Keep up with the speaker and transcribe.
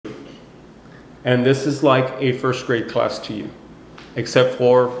And this is like a first grade class to you, except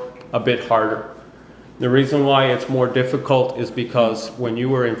for a bit harder. The reason why it's more difficult is because when you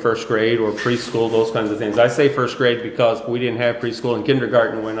were in first grade or preschool, those kinds of things. I say first grade because we didn't have preschool and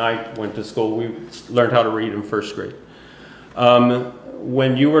kindergarten when I went to school. We learned how to read in first grade.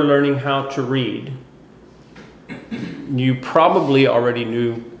 When you were learning how to read, you probably already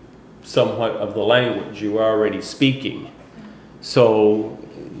knew somewhat of the language. You were already speaking. So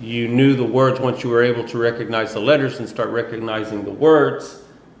you knew the words. Once you were able to recognize the letters and start recognizing the words,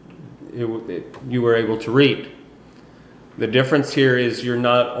 you were able to read. The difference here is you're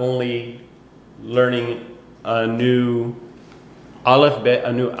not only learning a new alphabet,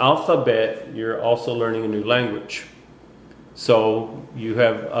 you're also learning a new language. So you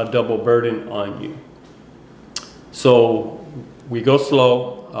have a double burden on you. So we go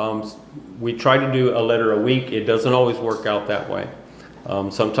slow. We try to do a letter a week. It doesn't always work out that way.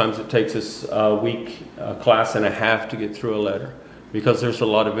 Sometimes it takes us a week, a class and a half to get through a letter, because there's a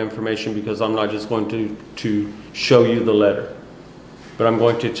lot of information, because I'm not just going to show you the letter, but I'm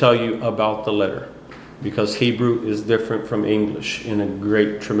going to tell you about the letter, because Hebrew is different from English in a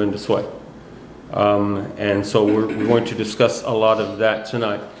great, tremendous way. And so we're going to discuss a lot of that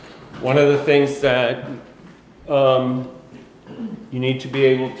tonight. One of the things that you need to be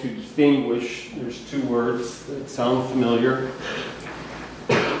able to distinguish, there's two words that sound familiar.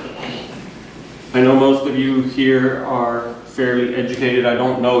 I know most of you here are fairly educated. I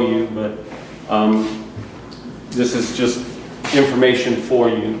don't know you, but this is just information for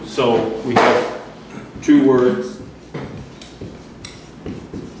you. So we have two words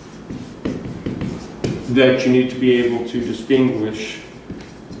that you need to be able to distinguish,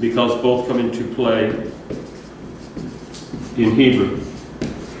 because both come into play in Hebrew.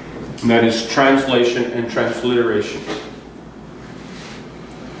 And that is translation and transliteration.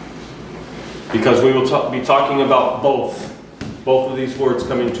 Because we will be talking about both. Both of these words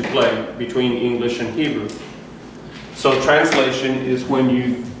come into play between English and Hebrew. So translation is when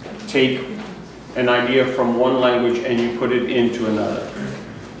you take an idea from one language and you put it into another.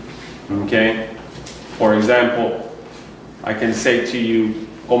 Okay? For example, I can say to you,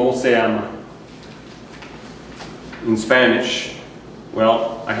 ¿Cómo se llama? In Spanish.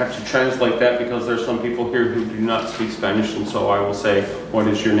 Well, I have to translate that because there's some people here who do not speak Spanish, and so I will say, what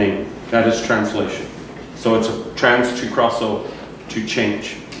is your name? That is translation. So it's a trans to cross over, to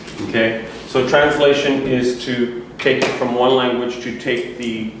change. Okay? So translation is to take it from one language, to take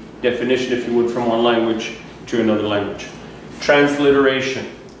the definition, if you would, from one language to another language. Transliteration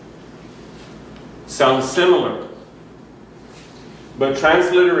sounds similar, but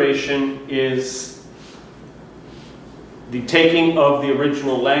transliteration is the taking of the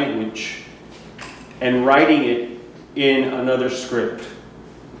original language and writing it in another script.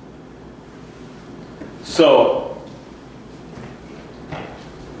 So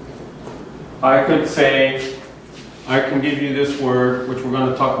I could say, I can give you this word, which we're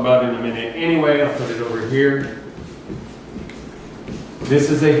going to talk about in a minute. Anyway, I'll put it over here. This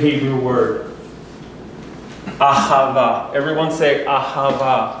is a Hebrew word. Ahava. Everyone say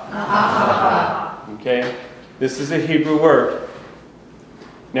ahava. Ahava. Okay? This is a Hebrew word.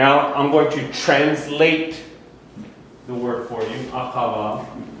 Now I'm going to translate the word for you. Ahava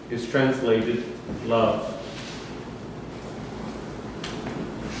is translated love.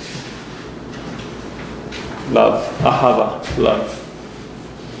 Love. Ahava. Love.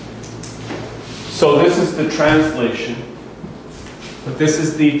 So this is the translation, but this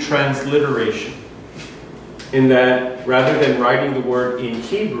is the transliteration. In that, rather than writing the word in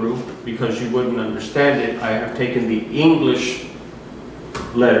Hebrew, because you wouldn't understand it, I have taken the English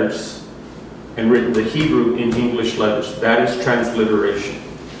letters and written the Hebrew in English letters. That is transliteration.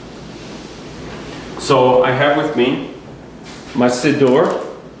 So I have with me my Siddur.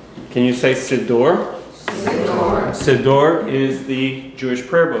 Can you say Siddur? Siddur. Siddur is the Jewish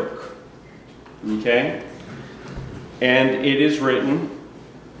prayer book. Okay? And it is written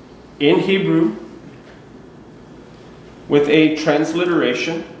in Hebrew with a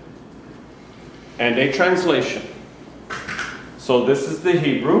transliteration and a translation. So this is the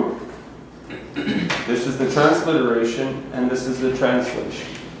Hebrew, this is the transliteration, and this is the translation.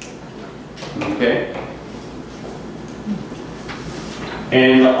 Okay?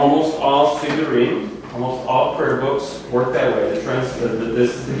 And almost all Siddurim, almost all prayer books work that way.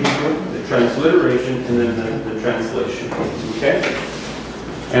 This is the Hebrew, the transliteration, and then the translation. Okay?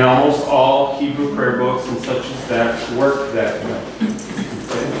 And almost all Hebrew prayer books and such as that work that way.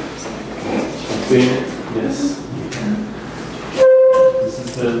 Okay? Yes. This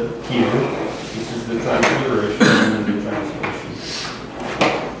is the Hebrew, this is the transliteration, and then the translation.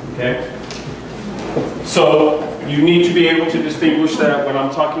 Okay? So you need to be able to distinguish that when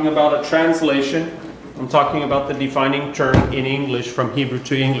I'm talking about a translation, I'm talking about the defining term in English from Hebrew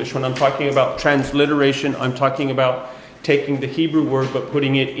to English. When I'm talking about transliteration, I'm talking about taking the Hebrew word but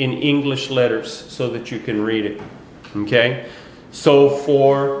putting it in English letters so that you can read it. Okay? So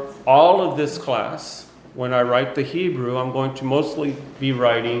for all of this class, when I write the Hebrew, I'm going to mostly be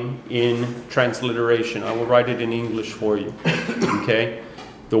writing in transliteration. I will write it in English for you. Okay?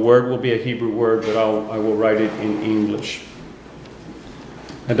 The word will be a Hebrew word, but I will write it in English.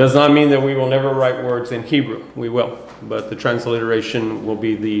 That does not mean that we will never write words in Hebrew. We will. But the transliteration will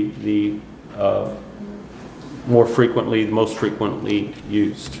be the most frequently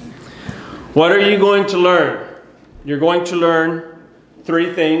used. What are you going to learn? You're going to learn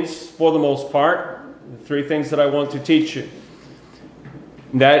 3 things for the most part. The 3 things that I want to teach you.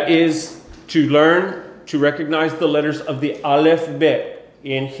 That is to learn to recognize the letters of the Aleph Bet.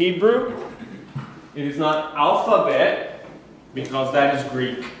 In Hebrew, it is not alphabet because that is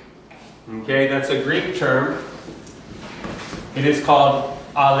Greek. Okay, that's a Greek term. It is called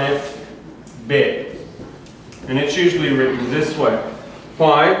Aleph Bet. And it's usually written this way.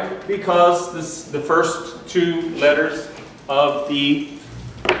 Why? Because the first 2 letters of the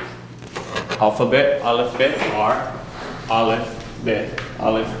alphabet, Aleph Bet, are Aleph Bet.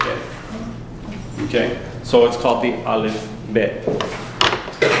 Aleph Bet. Okay, so it's called the Aleph Bet.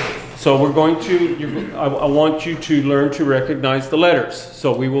 So we're going to, I want you to learn to recognize the letters.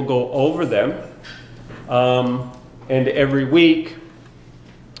 So we will go over them. And every week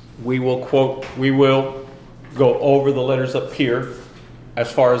we will go over the letters up here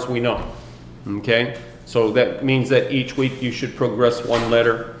as far as we know. Okay? So that means that each week you should progress 1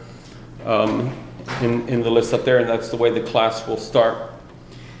 letter in the list up there, and that's the way the class will start.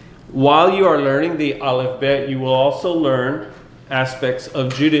 While you are learning the Aleph Bet, you will also learn aspects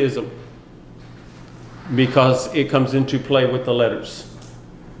of Judaism because it comes into play with the letters.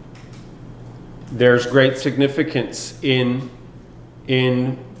 There's great significance in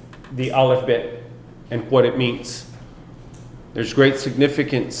the Aleph Bet and what it means. There's great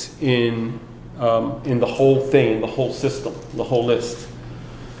significance in the whole thing, in the whole system, the whole list.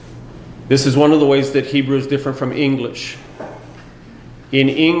 This is one of the ways that Hebrew is different from English. In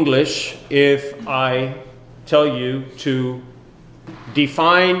English, if I tell you to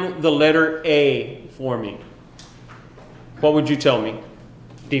define the letter A for me, what would you tell me?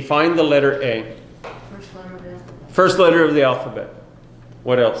 Define the letter A. First letter of the alphabet. First letter of the alphabet.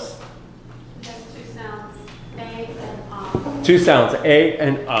 What else? It has 2 sounds, A and A. 2 sounds, A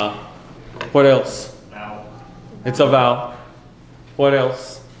and A. What else? Vowel. It's a vowel. What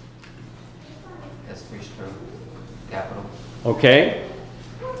else? Has 3 stroke. Capital. Okay.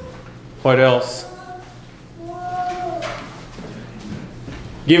 What else?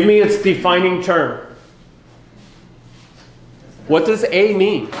 Give me its defining term. What does A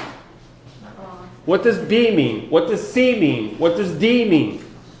mean? What does B mean? What does C mean? What does D mean?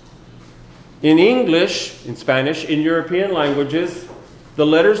 In English, in Spanish, in European languages, the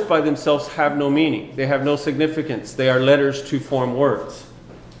letters by themselves have no meaning. They have no significance. They are letters to form words.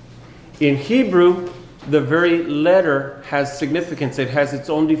 In Hebrew, the very letter has significance. It has its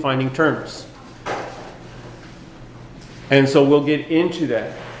own defining terms. And so we'll get into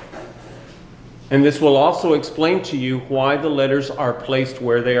that. And this will also explain to you why the letters are placed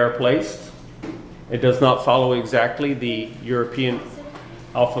where they are placed. It does not follow exactly the European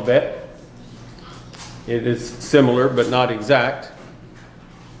alphabet. It is similar but not exact.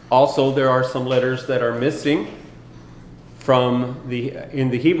 Also, there are some letters that are missing from in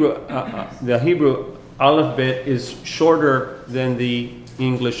the Hebrew. The Hebrew alphabet is shorter than the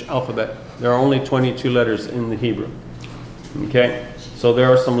English alphabet. There are only 22 letters in the Hebrew. Okay, so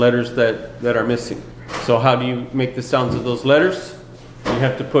there are some letters that are missing. So how do you make the sounds of those letters? You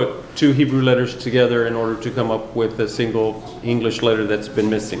have to put 2 Hebrew letters together in order to come up with a single English letter that's been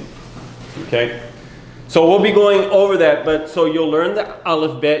missing. Okay, so we'll be going over that. But so you'll learn the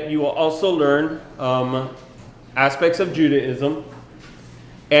Aleph Bet. You will also learn aspects of Judaism,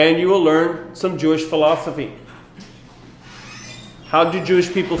 and you will learn some Jewish philosophy. How do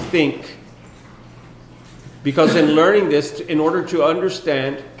Jewish people think? Because in learning this, in order to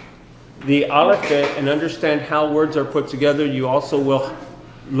understand the Aleph Bet and understand how words are put together, you also will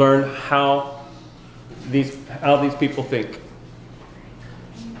learn how these people think.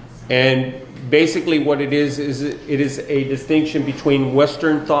 And basically what it is it is a distinction between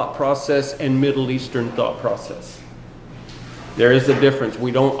Western thought process and Middle Eastern thought process. There is a difference.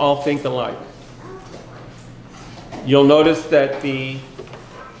 We don't all think alike. You'll notice that the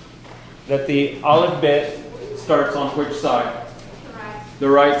Aleph Bet starts on which side? the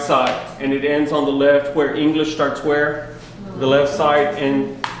right side, and it ends on the left where English starts where? The left side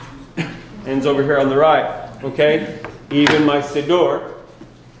and ends over here on the right, okay? Even my Siddur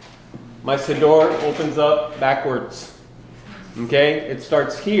opens up backwards, okay? It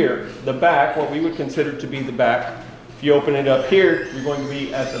starts here, the back, what we would consider to be the back. If you open it up here, you're going to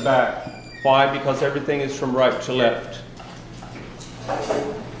be at the back. Why? Because everything is from right to left.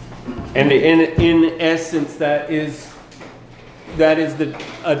 And in essence, that is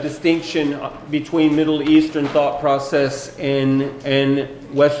a distinction between Middle Eastern thought process and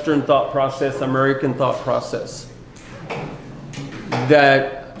Western thought process, American thought process.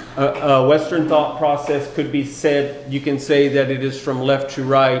 That a Western thought process could be said, you can say that it is from left to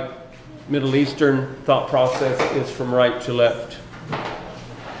right. Middle Eastern thought process is from right to left.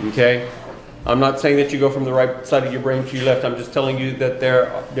 Okay? I'm not saying that you go from the right side of your brain to your left. I'm just telling you that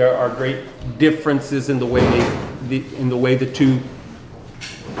there are great differences in the way the two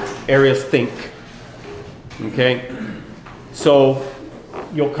areas think. Okay? So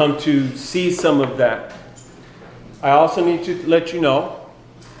you'll come to see some of that. I also need to let you know,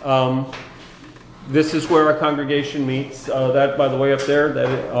 this is where our congregation meets. That, by the way, up there,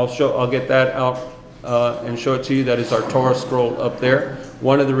 I'll get that out and show it to you. That is our Torah scroll up there.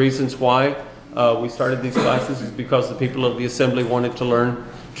 One of the reasons why we started these classes is because the people of the assembly wanted to learn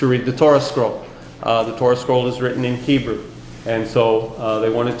to read the Torah scroll. The Torah scroll is written in Hebrew, and so they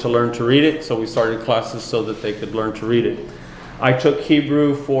wanted to learn to read it, so we started classes so that they could learn to read it. I took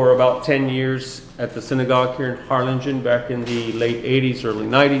Hebrew for about 10 years at the synagogue here in Harlingen back in the late 80s, early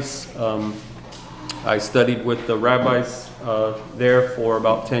 90s. I studied with the rabbis there for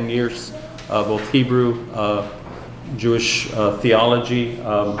about 10 years, both Hebrew, Jewish theology,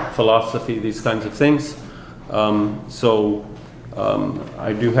 philosophy, these kinds of things. I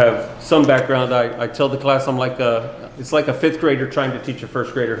do have some background. I tell the class it's like a fifth grader trying to teach a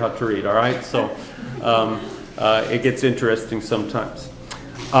first grader how to read, all right? So it gets interesting sometimes.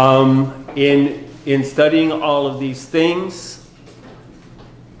 In studying all of these things,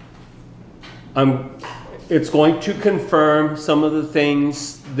 it's going to confirm some of the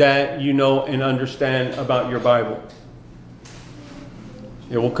things that you know and understand about your Bible.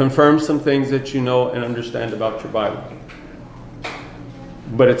 It will confirm some things that you know and understand about your Bible.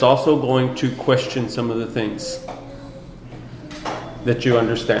 But it's also going to question some of the things that you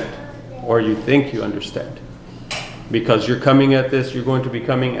understand or you think you understand. Because you're going to be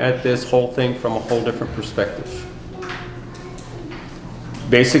coming at this whole thing from a whole different perspective.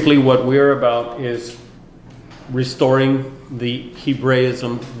 Basically, what we're about is restoring the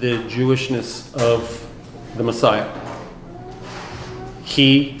Hebraism, the Jewishness of the Messiah.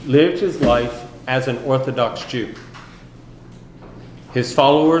 He lived his life as an Orthodox Jew. His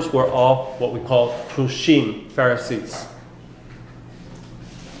followers were all what we call Prushim, Pharisees.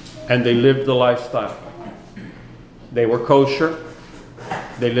 And they lived the lifestyle. They were kosher.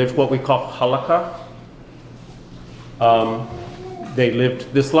 They lived what we call halakha. They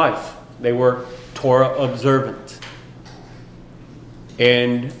lived this life. They were Torah observant.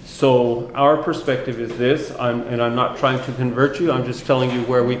 And so our perspective is this, and I'm not trying to convert you, I'm just telling you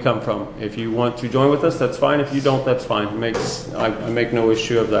where we come from. If you want to join with us, that's fine. If you don't, that's fine. I make no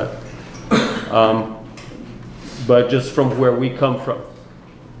issue of that. But just from where we come from.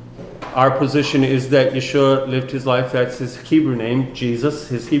 Our position is that Yeshua lived his life. That's his Hebrew name, Jesus.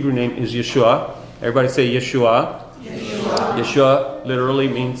 His Hebrew name is Yeshua. Everybody say Yeshua. Yeshua. Yeshua literally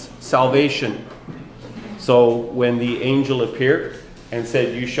means salvation. So when the angel appeared and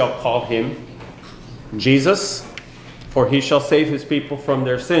said, "You shall call him Jesus, for he shall save his people from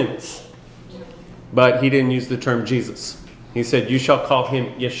their sins." But he didn't use the term Jesus. He said, "You shall call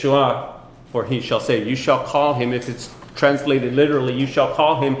him Yeshua, for he shall save." You shall call him, if it's translated literally, you shall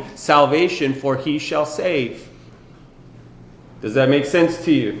call him salvation, for he shall save. Does that make sense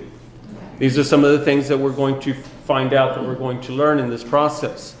to you? These are some of the things that we're going to find out, that we're going to learn in this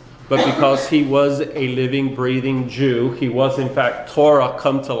process. But because he was a living, breathing Jew, he was in fact Torah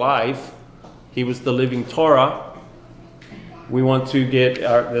come to life. He was the living Torah. We want to get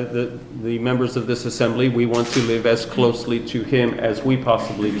the members of this assembly, we want to live as closely to him as we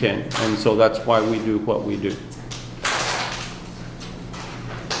possibly can. And so that's why we do what we do.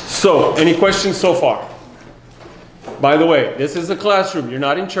 So, any questions so far? By the way, this is a classroom. You're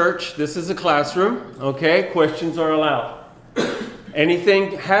not in church. This is a classroom. Okay? Questions are allowed.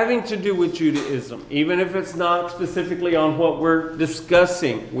 Anything having to do with Judaism, even if it's not specifically on what we're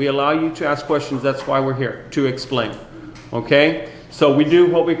discussing, we allow you to ask questions. That's why we're here, to explain. Okay? So we do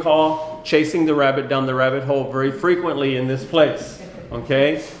what we call chasing the rabbit down the rabbit hole very frequently in this place.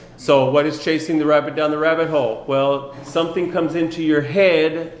 Okay? So what is chasing the rabbit down the rabbit hole? Well, something comes into your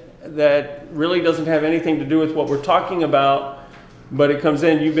head that really doesn't have anything to do with what we're talking about, but it comes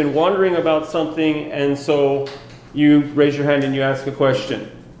in. You've been wondering about something, and so you raise your hand and you ask a question.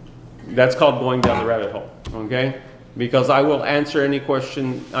 That's called going down the rabbit hole, okay? Because I will answer any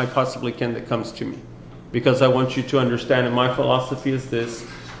question I possibly can that comes to me. Because I want you to understand, and my philosophy is this: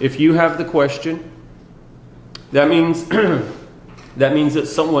 if you have the question, that means that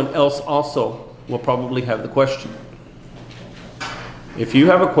someone else also will probably have the question. If you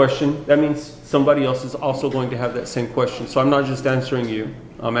have a question, that means somebody else is also going to have that same question. So I'm not just answering you,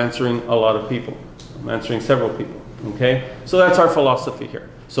 I'm answering a lot of people. I'm answering several people, okay? So that's our philosophy here.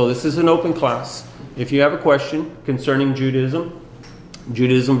 So this is an open class. If you have a question concerning Judaism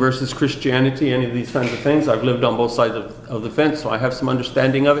versus Christianity, any of these kinds of things, I've lived on both sides of the fence, so I have some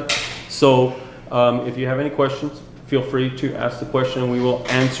understanding of it. So if you have any questions, feel free to ask the question, and we will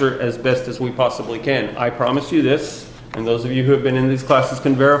answer as best as we possibly can. I promise you this, and those of you who have been in these classes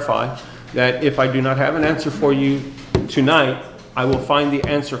can verify, that if I do not have an answer for you tonight, I will find the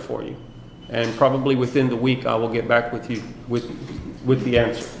answer for you. And probably within the week, I will get back with you with the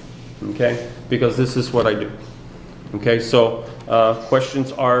answer, okay? Because this is what I do. Okay, so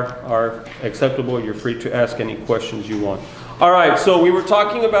questions are acceptable. You're free to ask any questions you want. All right, so we were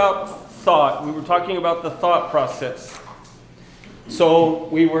talking about thought. We were talking about the thought process. So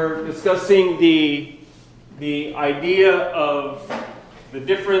we were discussing the idea of the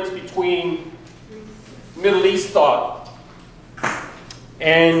difference between Middle East thought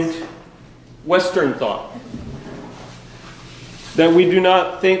and Western thought. That we do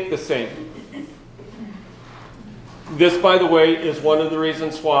not think the same. This, by the way, is one of the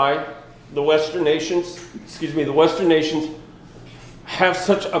reasons why the Western nations have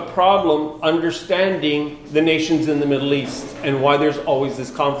such a problem understanding the nations in the Middle East, and why there's always this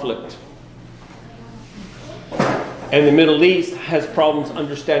conflict. And the Middle East has problems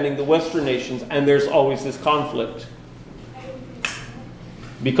understanding the Western nations, and there's always this conflict.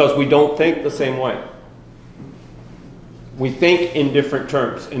 Because we don't think the same way. We think in different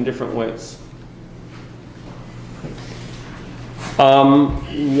terms, in different ways.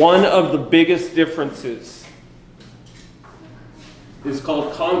 One of the biggest differences is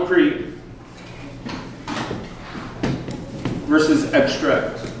called concrete versus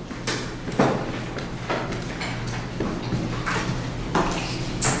abstract.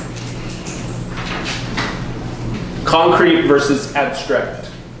 Concrete versus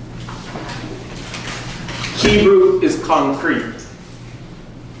abstract. Hebrew is concrete.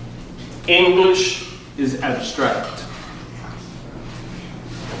 English is abstract.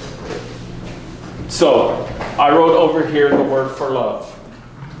 So, I wrote over here the word for love.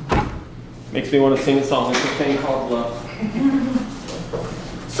 Makes me want to sing a song. It's a thing called love.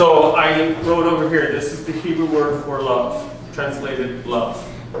 So, I wrote over here, this is the Hebrew word for love, translated love.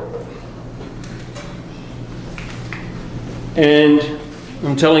 And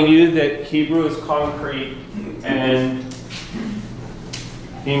I'm telling you that Hebrew is concrete and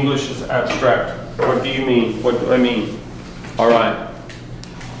English is abstract. What do you mean? What do I mean? All right.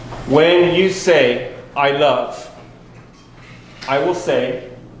 When you say, I love, I will say,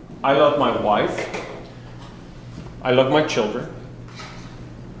 I love my wife. I love my children.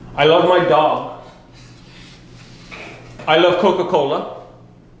 I love my dog. I love Coca-Cola.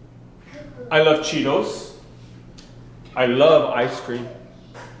 I love Cheetos. I love ice cream.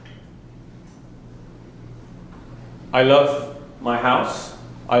 I love my house.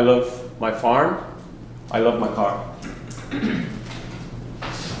 I love my farm. I love my car.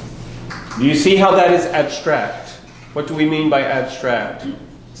 Do you see how that is abstract? What do we mean by abstract?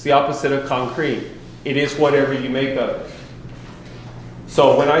 It's the opposite of concrete. It is whatever you make of it.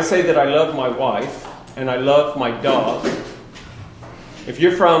 So when I say that I love my wife and I love my dog, if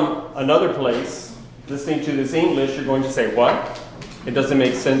you're from another place listening to this English, you're going to say, what? It doesn't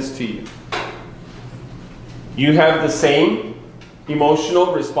make sense to you. You have the same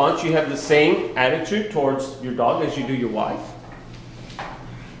emotional response, you have the same attitude towards your dog as you do your wife.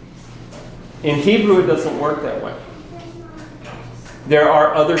 In Hebrew, it doesn't work that way. There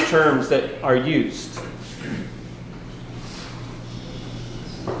are other terms that are used.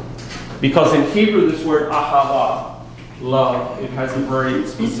 Because in Hebrew, this word ahava, love, it has a very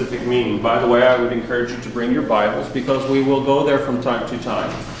specific meaning. By the way, I would encourage you to bring your Bibles, because we will go there from time to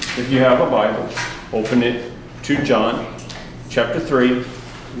time. If you have a Bible, open it to John chapter 3,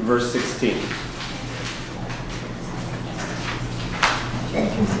 verse 16.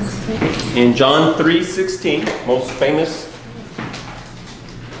 In John 3:16, most famous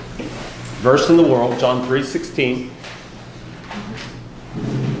verse in the world, John 3:16.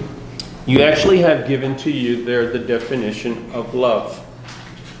 You actually have given to you there the definition of love.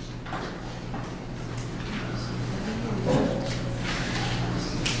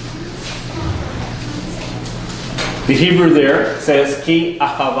 The Hebrew there says, Ki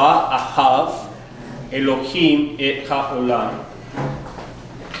ahava ahav Elohim et ha'olam.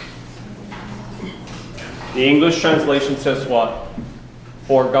 The English translation says what?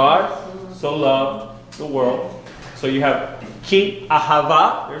 For God so loved the world. So you have Ki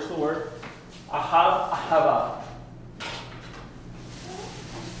ahava, there's the word, ahav ahava.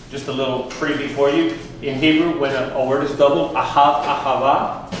 Just a little freebie for you. In Hebrew, when a word is doubled, ahav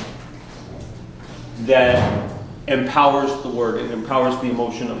ahava, that empowers the word. It empowers the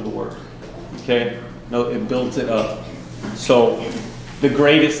emotion of the word. Okay? No, it builds it up. So the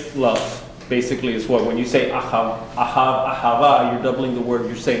greatest love basically is what? When you say ahav, ahava, you're doubling the word.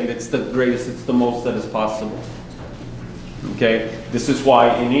 You're saying it's the greatest, it's the most that is possible. Okay? This is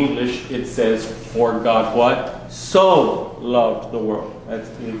why in English it says, for God what? So loved the world. That's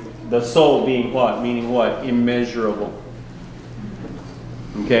the so being what? Meaning what? Immeasurable.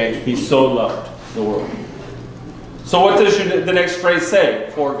 Okay? He so loved the world. So what does the next phrase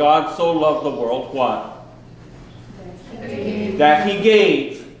say? For God so loved the world, what? That He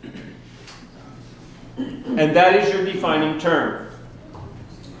gave. And that is your defining term.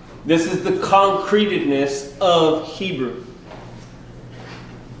 This is the concretedness of Hebrew.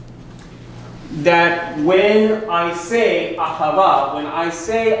 That when I say ahava, when I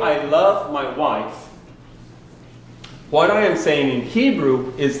say I love my wife, what I am saying in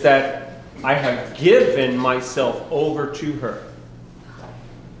Hebrew is that I have given myself over to her.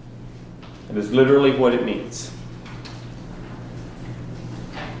 That is literally what it means.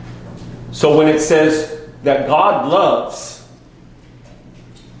 So when it says that God loves,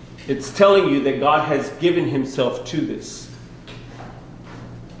 it's telling you that God has given Himself to this.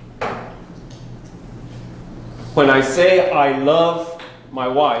 When I say I love my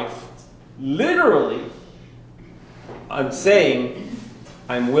wife, literally, I'm saying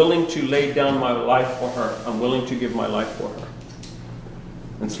I'm willing to lay down my life for her. I'm willing to give my life for her.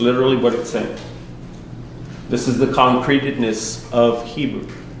 That's literally what it's saying. This is the concretedness of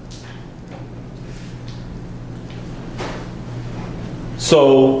Hebrew.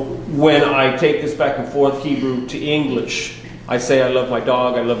 So when I take this back and forth, Hebrew to English, I say I love my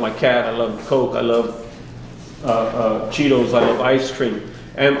dog, I love my cat, I love Coke, I love Cheetos, I love ice cream.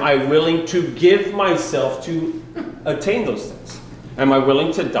 Am I willing to give myself to attain those things? Am I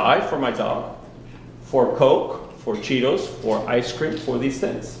willing to die for my dog, for Coke, for Cheetos, for ice cream, for these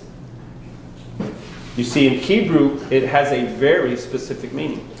things? You see, in Hebrew, it has a very specific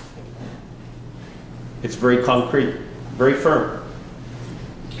meaning. It's very concrete, very firm.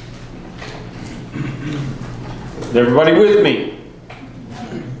 Is everybody with me?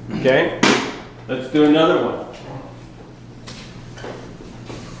 Okay? Let's do another one.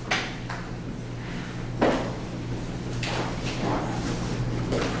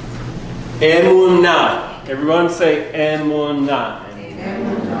 Emunah. Everyone say emunah.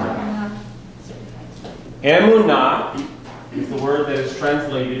 Emunah is the word that is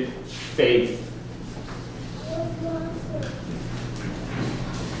translated faith.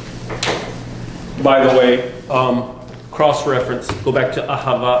 By the way, cross-reference. Go back to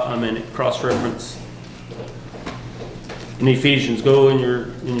ahava a minute. Cross-reference in Ephesians. Go in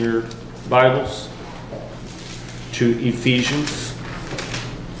your Bibles to Ephesians.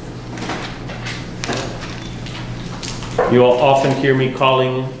 You will often hear me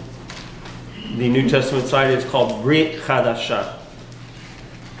calling the New Testament side, it's called Brit Chadashah.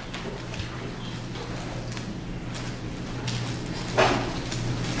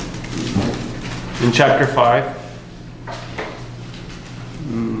 In chapter 5,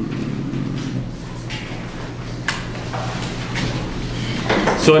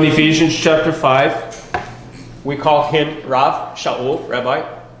 so in Ephesians chapter 5, we call him Rav, Shaul, Rabbi,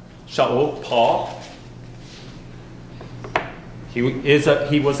 Shaul, Paul. He was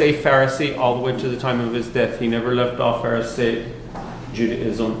a Pharisee all the way to the time of his death. He never left off Pharisaic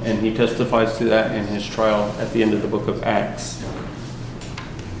Judaism, and he testifies to that in his trial at the end of the book of Acts.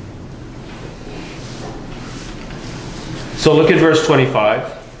 So look at verse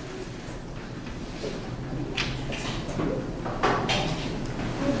 25.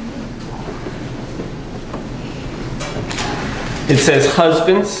 It says,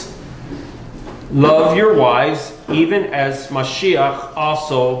 husbands, love your wives, even as Mashiach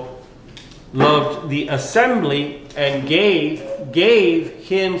also loved the assembly and gave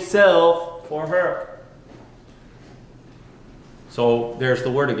himself for her. So there's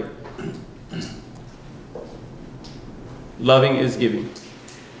the word again. Loving is giving.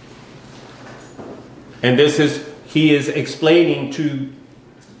 And he is explaining to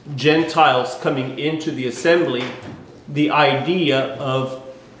Gentiles coming into the assembly the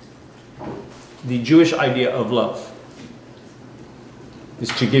Jewish idea of love is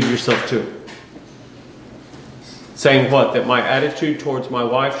to give yourself to it. Saying what? That my attitude towards my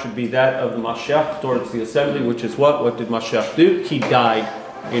wife should be that of the Mashiach towards the assembly, which is what? What did Mashiach do? He died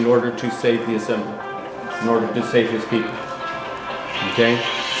in order to save the assembly, in order to save his people. Okay?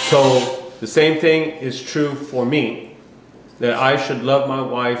 So the same thing is true for me, that I should love my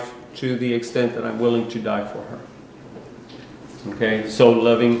wife to the extent that I'm willing to die for her. Okay? So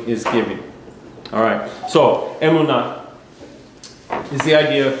loving is giving. All right. So emunah is the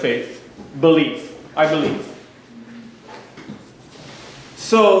idea of faith, belief. I believe.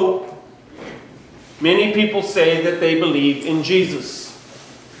 So, many people say that they believe in Jesus.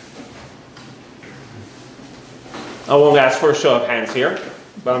 I won't ask for a show of hands here,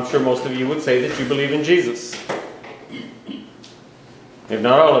 but I'm sure most of you would say that you believe in Jesus. If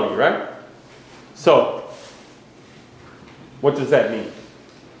not all of you, right? So, what does that mean?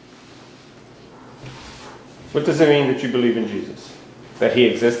 What does it mean that you believe in Jesus? That he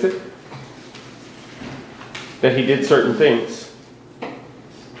existed? That he did certain things?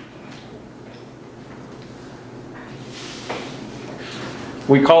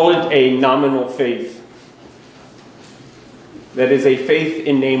 We call it a nominal faith. That is a faith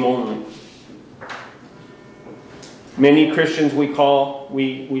in name only. Many Christians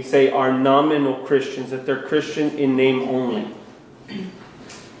we say are nominal Christians, that they're Christian in name only.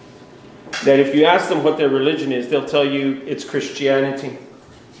 That if you ask them what their religion is, they'll tell you it's Christianity.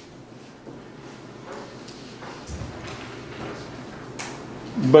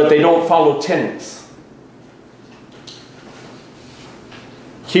 But they don't follow tenets.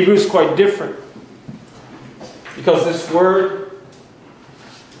 Hebrew is quite different. Because this word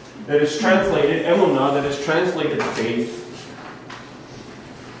that is translated, emunah, that is translated faith,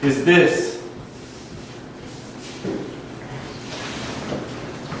 is this.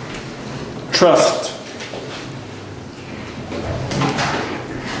 Trust.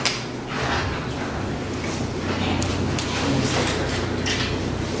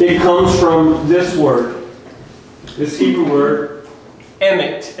 It comes from this word, this Hebrew word,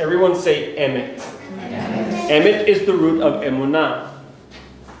 emet. Everyone say emet. Emet is the root of emunah.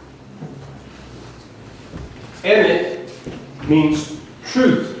 Emet means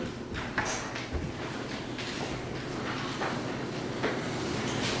truth.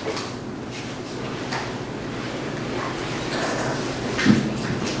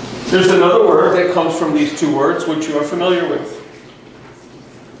 There's another word that comes from these two words, which you are familiar with.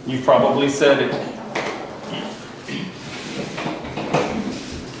 You've probably said it.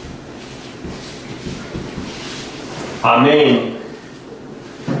 Amen.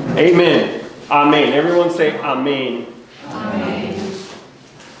 Amen. Amen. Everyone say Amen. Amen.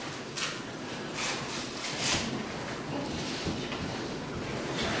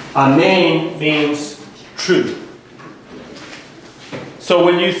 Amen means truth. So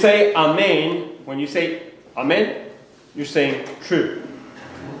when you say Amen, you're saying true.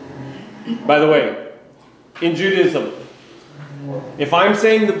 By the way, in Judaism, if I'm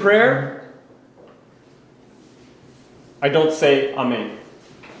saying the prayer, I don't say Amen.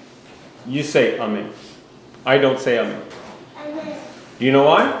 You say Amen. I don't say Amen. Do you know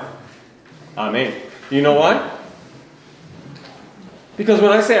why? Amen. Do you know why? Because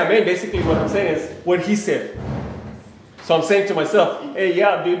when I say Amen, basically what I'm saying is what he said. So I'm saying to myself, hey,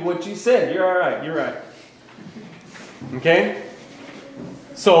 yeah, dude, what you said, you're all right, you're right. Okay?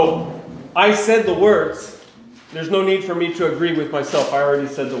 So I said the words. There's no need for me to agree with myself. I already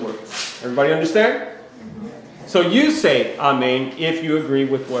said the words. Everybody understand? So you say Amen if you agree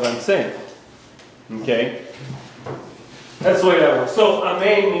with what I'm saying. Okay? That's the way that works. So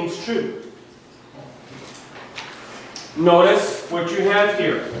Amen means true. Notice what you have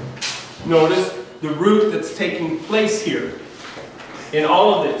here. Notice the root that's taking place here in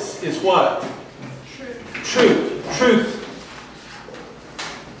all of this is what? Truth. Truth.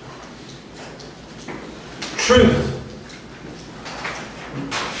 Truth.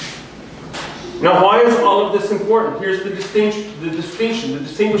 Now, why is all of this important? Here's the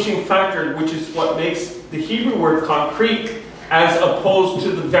distinguishing factor, which is what makes the Hebrew word concrete as opposed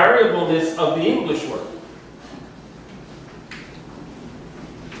to the variableness of the English word.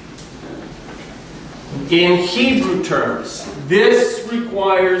 In Hebrew terms, this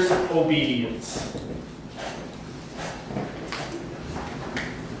requires obedience.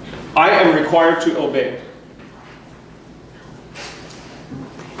 I am required to obey.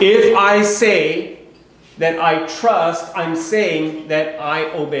 If I say that I trust, I'm saying that I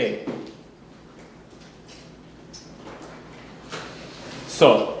obey.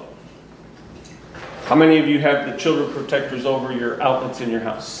 So, how many of you have the children protectors over your outlets in your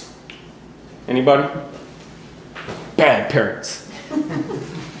house? Anybody? Bad parents. A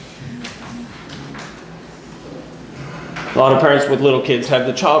lot of parents with little kids have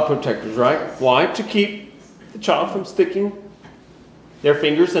the child protectors, right? Why? To keep the child from sticking their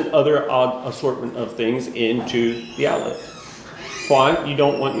fingers and other odd assortment of things into the outlet. Why? You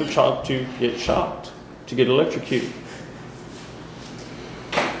don't want your child to get shocked, to get electrocuted.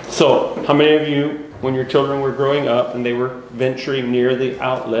 So, how many of you, when your children were growing up and they were venturing near the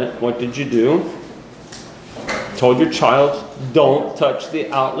outlet, what did you do? Told your child, don't touch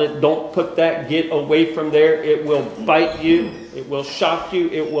the outlet, don't put that, get away from there, it will bite you, it will shock you,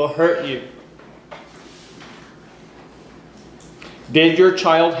 it will hurt you. Did your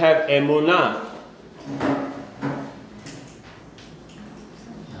child have emunah?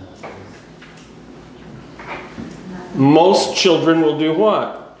 Most children will do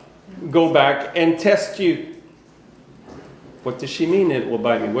what? Go back and test you. What does she mean it will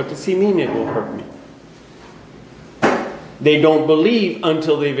bite me? What does he mean it will hurt me? They don't believe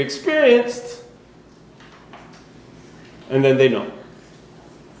until they've experienced, and then they know.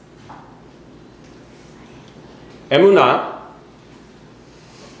 Emunah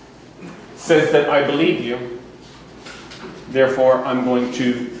says that I believe you, therefore I'm going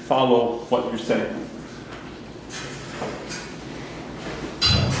to follow what you're saying.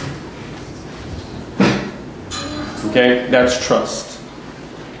 Okay, that's trust.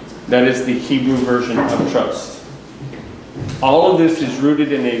 That is the Hebrew version of trust. All of this is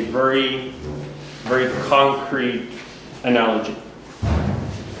rooted in a very, very concrete analogy.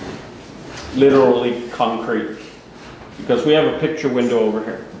 Literally concrete. Because we have a picture window over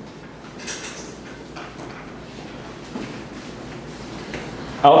here.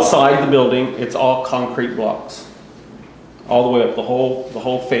 Outside the building, it's all concrete blocks. All the way up, the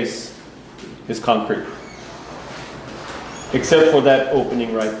whole face is concrete. Except for that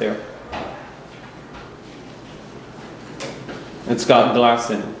opening right there. It's got glass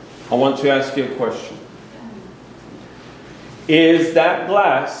in it. I want to ask you a question. Is that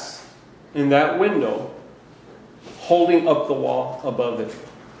glass in that window holding up the wall above it?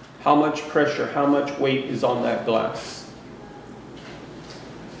 How much pressure, how much weight is on that glass?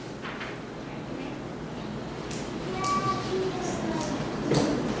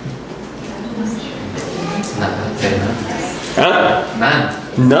 Huh?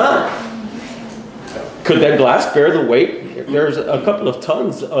 None. None. Could that glass bear the weight? There's a couple of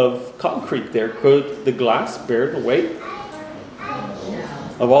tons of concrete there. Could the glass bear the weight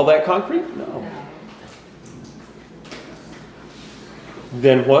of all that concrete? No.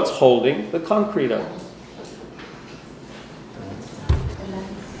 Then what's holding the concrete up?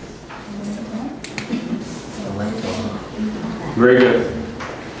 Very good.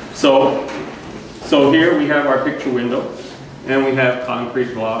 So here we have our picture window, and we have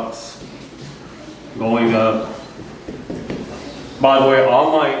concrete blocks going up. By the way,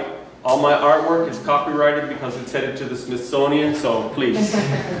 all my artwork is copyrighted because it's headed to the Smithsonian, so please.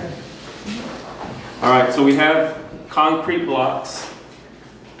 All right, so we have concrete blocks.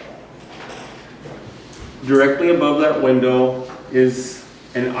 Directly above that window is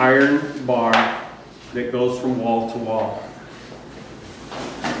an iron bar that goes from wall to wall.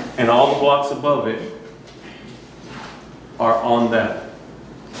 And all the blocks above it are on that.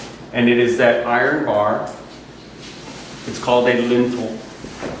 And it is that iron bar, it's called a lintel.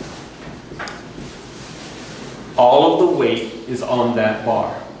 All of the weight is on that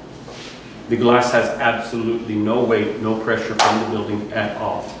bar. The glass has absolutely no weight, no pressure from the building at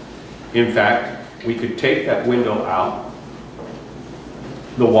all. In fact, we could take that window out.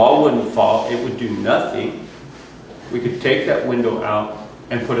 The wall wouldn't fall, it would do nothing. We could take that window out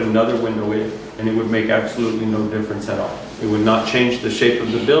and put another window in, and it would make absolutely no difference at all. It would not change the shape of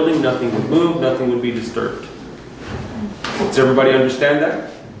the building, nothing would move, nothing would be disturbed. Does everybody understand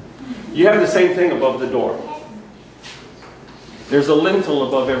that? You have the same thing above the door. There's a lintel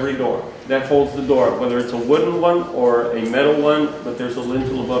above every door that holds the door, whether it's a wooden one or a metal one, but there's a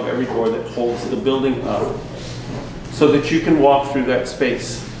lintel above every door that holds the building up so that you can walk through that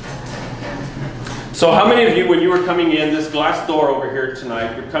space. So how many of you, when you were coming in, this glass door over here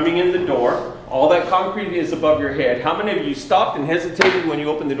tonight, you're coming in the door, all that concrete is above your head. How many of you stopped and hesitated when you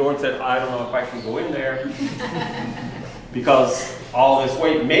opened the door and said, I don't know if I can go in there because all this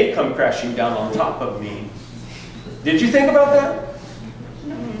weight may come crashing down on top of me? Did you think about that?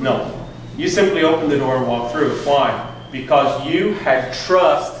 No. You simply opened the door and walked through. Why? Because you had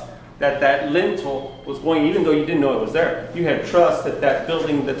trust that that lintel was going, even though you didn't know it was there, you had trust that the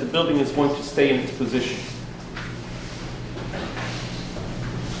building is going to stay in its position.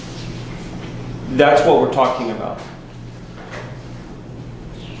 That's what we're talking about.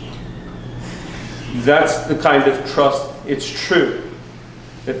 That's the kind of trust. It's true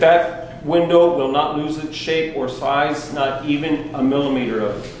that that window will not lose its shape or size, not even a millimeter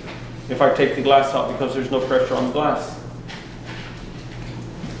of it, if I take the glass out, because there's no pressure on the glass.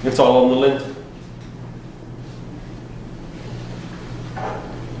 It's all on the lintel.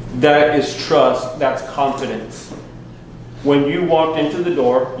 That is trust. That's confidence. When you walked into the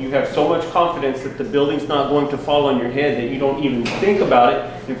door, you have so much confidence that the building's not going to fall on your head that you don't even think about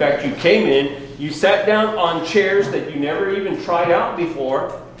it. In fact, you came in, you sat down on chairs that you never even tried out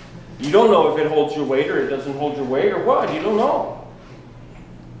before. You don't know if it holds your weight or it doesn't hold your weight or what. You don't know.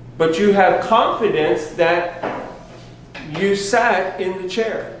 But you have confidence that you sat in the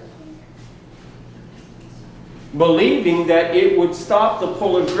chair, believing that it would stop the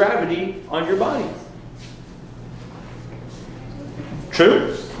pull of gravity on your body.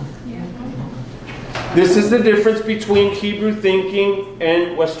 True? This is the difference between Hebrew thinking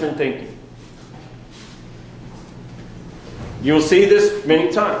and Western thinking. You'll see this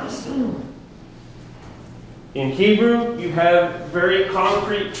many times. In Hebrew, you have very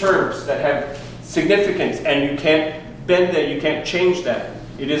concrete terms that have significance, and you can't bend that, you can't change that.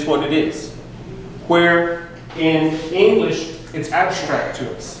 It is what it is. Where in English, it's abstract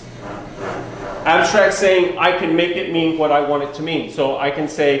to us. Abstract saying, I can make it mean what I want it to mean. So I can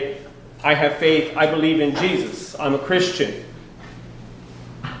say, I have faith, I believe in Jesus, I'm a Christian.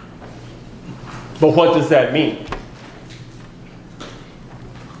 But what does that mean?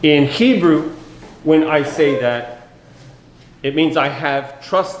 In Hebrew, when I say that, it means I have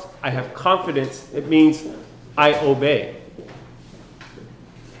trust, I have confidence. It means I obey.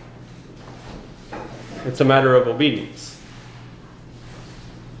 It's a matter of obedience.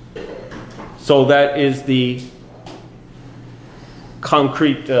 So that is the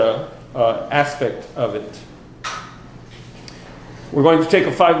concrete aspect of it. We're going to take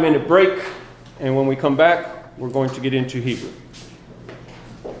a 5-minute break, and when we come back, we're going to get into Hebrew.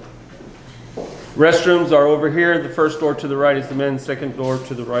 Restrooms are over here. The first door to the right is the men's, second door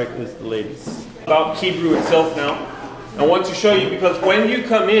to the right is the ladies. About Hebrew itself now. I want to show you, because when you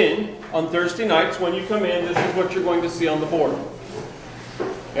come in on Thursday nights, when you come in, this is what you're going to see on the board.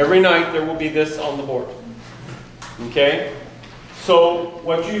 Every night there will be this on the board. Okay? So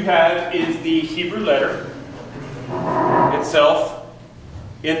what you have is the Hebrew letter itself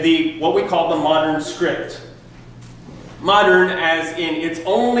in the what we call the modern script. Modern as in it's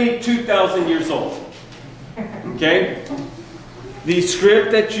only 2,000 years old. Okay? The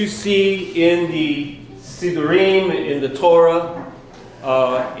script that you see in the Sidurim, in the Torah,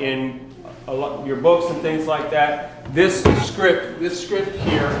 in a lot, your books and things like that, this script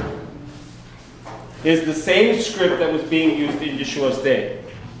here is the same script that was being used in Yeshua's day.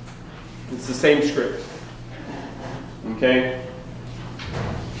 It's the same script. Okay?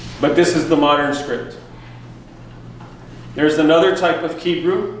 But this is the modern script. There's another type of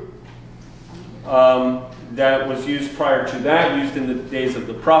Hebrew that was used prior to that, used in the days of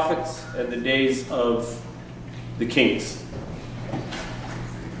the prophets and the days of the kings.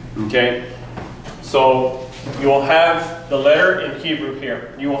 Okay? So you will have the letter in Hebrew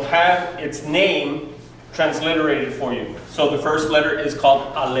here. You will have its name transliterated for you. So the first letter is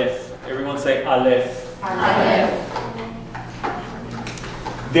called Aleph. Everyone say Aleph. Aleph.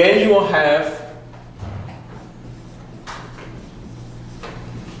 Then you will have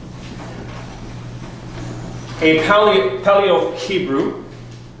a Paleo-Hebrew,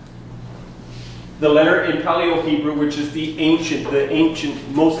 the letter in Paleo-Hebrew, which is the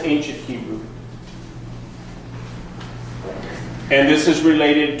most ancient Hebrew. And this is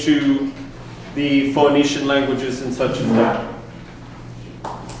related to the Phoenician languages and such as that.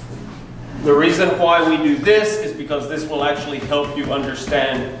 The reason why we do this is because this will actually help you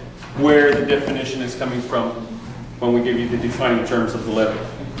understand where the definition is coming from when we give you the defining terms of the letter.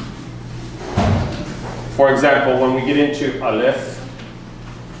 For example, when we get into Aleph,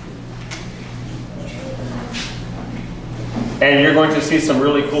 and you're going to see some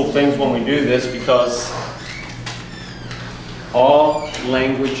really cool things when we do this, because all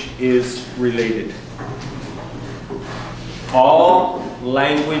language is related. All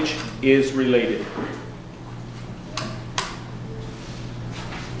language is related.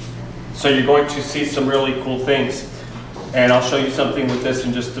 So you're going to see some really cool things. And I'll show you something with this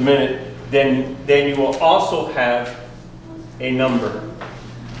in just a minute. Then you will also have a number.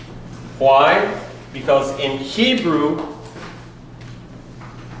 Why? Because in Hebrew,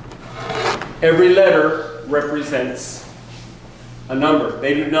 every letter represents a number.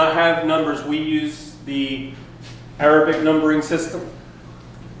 They do not have numbers. We use the Arabic numbering system.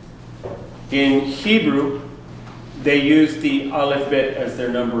 In Hebrew, they use the Aleph Bet as their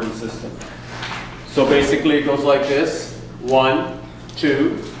numbering system. So basically it goes like this: 1,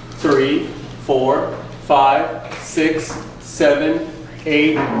 2, 3, 4, 5, 6, 7,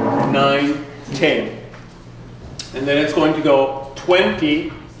 8, 9, 10. And then it's going to go 20,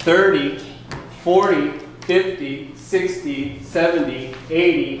 30, 40, 50, 60, 70,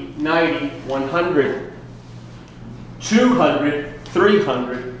 80, 90, 100, 200,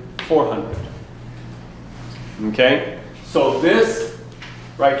 300, 400. Okay? So this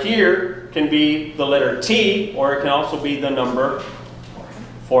right here can be the letter T, or it can also be the number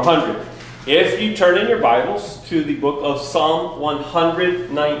 400. If you turn in your Bibles to the book of Psalm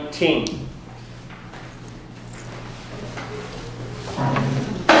 119.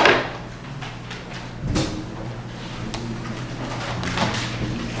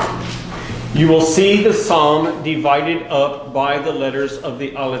 You will see the psalm divided up by the letters of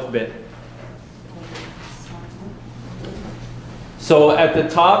the Aleph Bet. So at the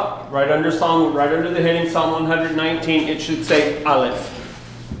top, right under the heading Psalm 119, it should say Aleph.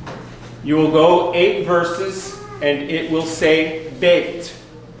 You will go 8 verses and it will say Bet.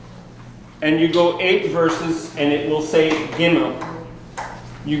 And you go 8 verses and it will say Gimel.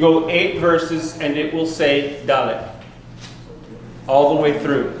 You go 8 verses and it will say Dalet. All the way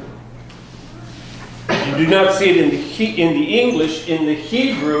through. You do not see it in the English. In the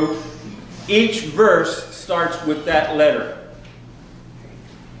Hebrew, each verse starts with that letter.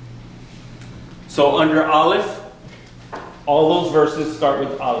 So under Aleph, all those verses start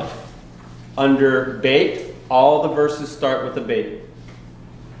with Aleph. Under Beit, all the verses start with a Beit.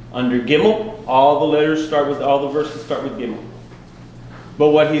 Under Gimel, all the verses start with Gimel. But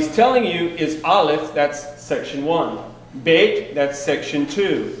what he's telling you is Aleph, that's section 1. Beit, that's section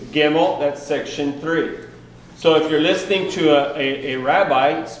 2. Gimel, that's section 3. So if you're listening to a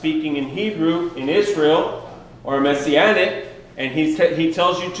rabbi speaking in Hebrew in Israel, or a Messianic, and he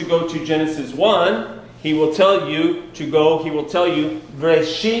tells you to go to Genesis 1, he will tell you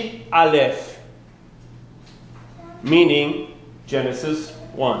Vreshit Aleph, meaning Genesis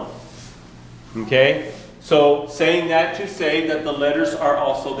 1. Okay? So saying that to say that the letters are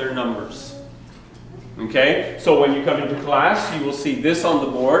also their numbers. Okay? So when you come into class, you will see this on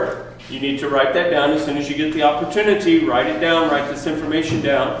the board. You need to write that down as soon as you get the opportunity. Write it down, write this information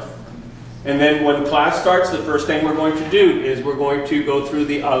down. And then when class starts, the first thing we're going to do is we're going to go through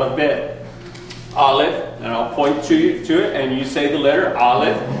the Aleph Bet. Aleph, and I'll point to it, and you say the letter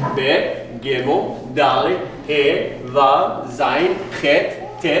Aleph, Bet, Gimel, Dalet, He, Vav, Zayin,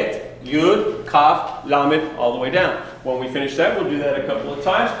 Chet, Tet, Yud, Kaf, Lamed, all the way down. When we finish that, we'll do that a couple of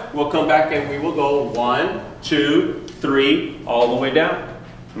times. We'll come back and we will go 1, 2, 3, all the way down.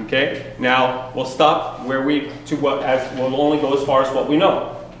 Okay? Now, we'll stop where we'll only go as far as what we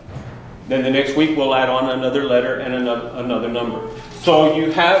know. Then the next week we'll add on another letter and another number. So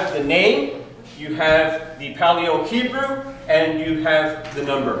you have the name, you have the Paleo Hebrew, and you have the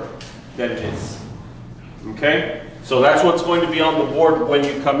number that it is. Okay? So that's what's going to be on the board when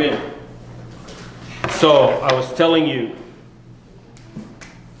you come in. So I was telling you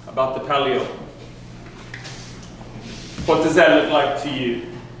about the Paleo. What does that look like to you?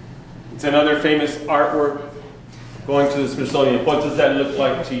 It's another famous artwork going to the Smithsonian. What does that look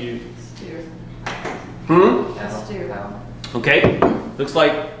like to you? A steer. Okay, looks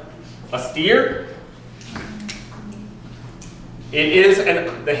like a steer. It is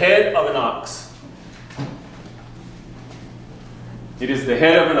the head of an ox. It is the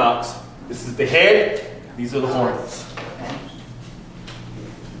head of an ox. This is the head, these are the horns.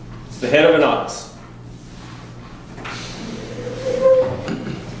 It's the head of an ox.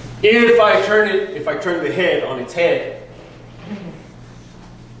 If I turn the head on its head,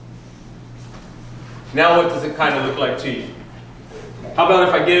 now what does it kind of look like to you? How about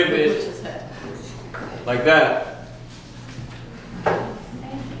if I give it like that?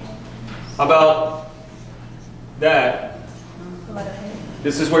 How about that?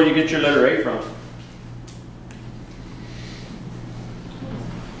 This is where you get your letter A from.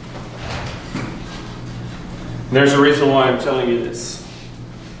 There's a reason why I'm telling you this,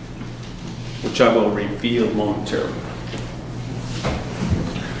 which I will reveal momentarily.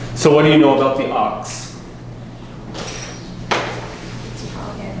 So what do you know about the ox?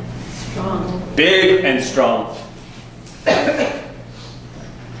 Strong. Big and strong.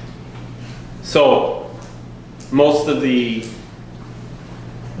 So most of the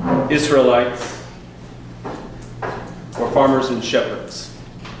Israelites were farmers and shepherds.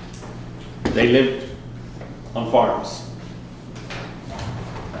 They lived on farms.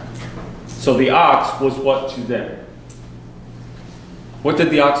 So the ox was what to them? What did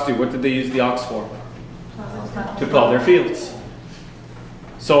the ox do? What did they use the ox for? To plow their fields.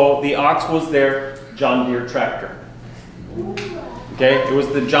 So the ox was their John Deere tractor. Okay? It was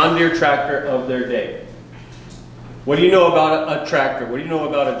the John Deere tractor of their day. What do you know about a tractor? What do you know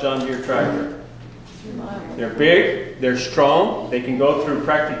about a John Deere tractor? They're big, they're strong, they can go through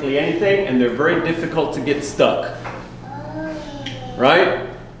practically anything, and they're very difficult to get stuck. Right?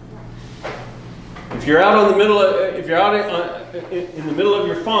 If you're out on the middle of, if you're out in the middle of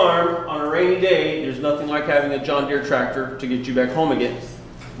your farm on a rainy day, there's nothing like having a John Deere tractor to get you back home again,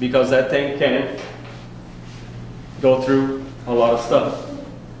 because that thing can go through a lot of stuff.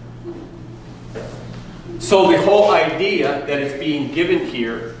 So the whole idea that is being given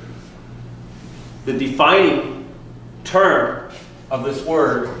here, the defining term of this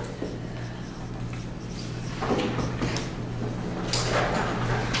word,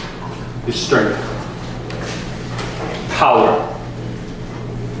 is strength, power.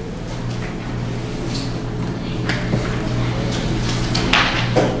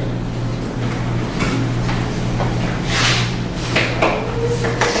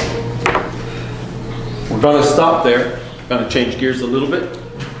 We're going to stop there, going to change gears a little bit,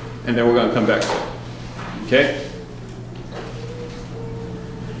 and then we're going to come back to it. Okay?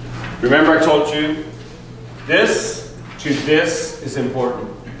 Remember I told you this to this is important.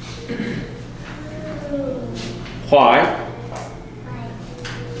 Why?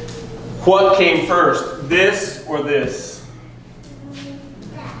 What came first, this or this?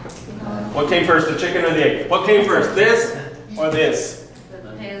 What came first, the chicken or the egg? What came first, this or this?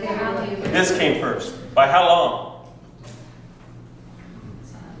 This came first. By how long?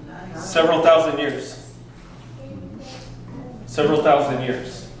 Several thousand years. Several thousand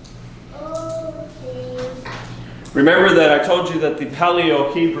years. Remember that I told you that the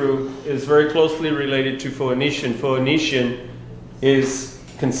Paleo-Hebrew is very closely related to Phoenician. Phoenician is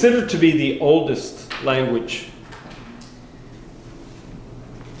considered to be the oldest language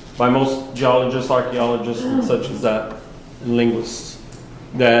by most geologists, archaeologists, and such as that, and linguists,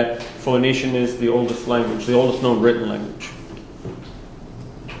 that Phoenician is the oldest language, the oldest known written language,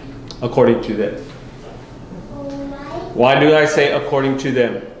 according to them. Why do I say according to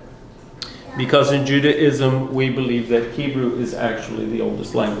them? Because in Judaism, we believe that Hebrew is actually the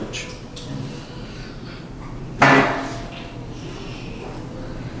oldest language.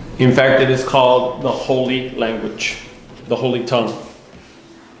 In fact, it is called the holy language, the holy tongue.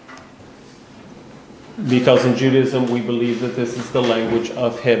 Because in Judaism, we believe that this is the language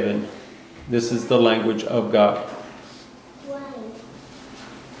of heaven. This is the language of God.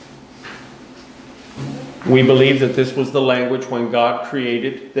 We believe that this was the language when God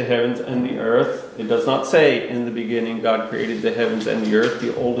created the heavens and the earth. It does not say in the beginning God created the heavens and the earth.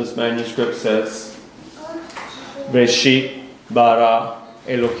 The oldest manuscript says, Bereshit bara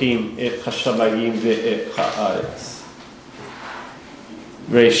Elohim et hashamayim ve'et ha'aretz.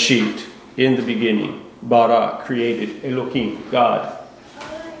 Bereshit, in the beginning, bara, created, Elohim, God,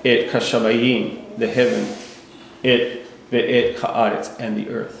 et hashamayim, the heaven, et ve'et ha'aretz, and the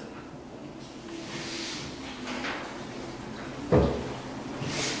earth.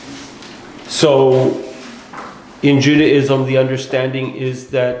 So, in Judaism, the understanding is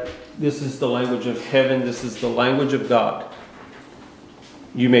that this is the language of heaven, this is the language of God.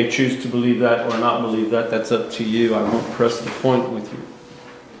 You may choose to believe that or not believe that, that's up to you. I won't press the point with you.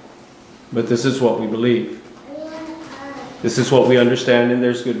 But this is what we believe. This is what we understand, and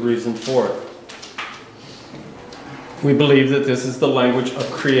there's good reason for it. We believe that this is the language of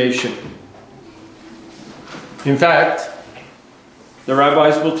creation. In fact, the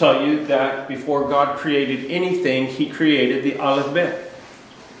rabbis will tell you that before God created anything, He created the Aleph Bet.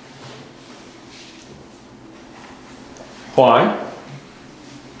 Why?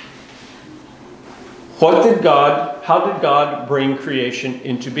 How did God bring creation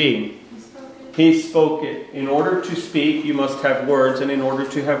into being? He spoke it. In order to speak, you must have words, and in order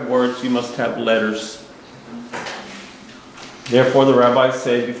to have words, you must have letters. Therefore, the rabbis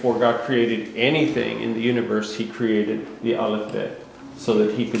say before God created anything in the universe, He created the Aleph Bet, so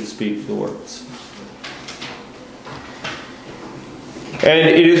that He could speak the words. And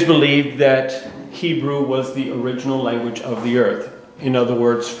it is believed that Hebrew was the original language of the earth. In other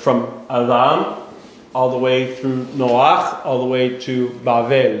words, from Adam all the way through Noach, all the way to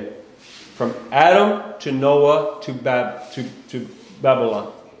Babel. From Adam to Noah to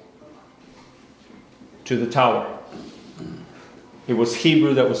Babylon, to the tower. It was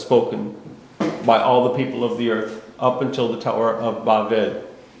Hebrew that was spoken by all the people of the earth up until the Tower of Babel.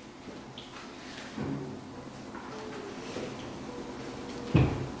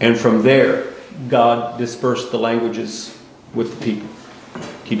 And from there, God dispersed the languages with the people.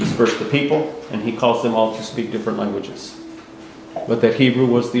 He dispersed the people, and he caused them all to speak different languages. But that Hebrew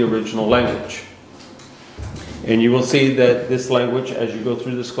was the original language. And you will see that this language, as you go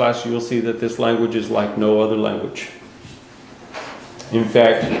through this class, you will see that this language is like no other language. In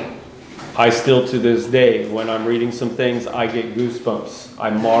fact, I still to this day, when I'm reading some things, I get goosebumps.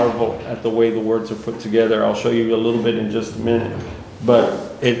 I marvel at the way the words are put together. I'll show you a little bit in just a minute.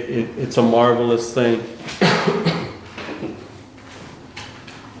 But it's a marvelous thing.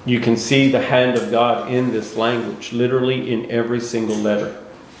 You can see the hand of God in this language, literally in every single letter.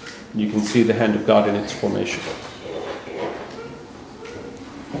 You can see the hand of God in its formation.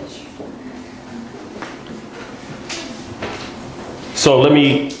 So let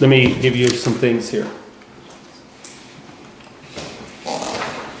me give you some things here.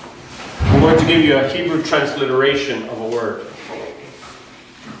 I'm going to give you a Hebrew transliteration of a word.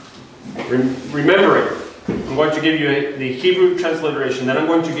 Remember it. I'm going to give you the Hebrew transliteration, then I'm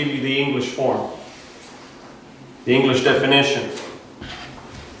going to give you the English form, the English definition,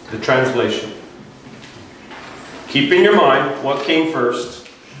 the translation. Keep in your mind what came first,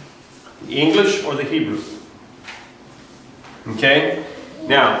 the English or the Hebrew. Okay?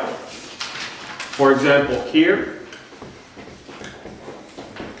 Now, for example, here,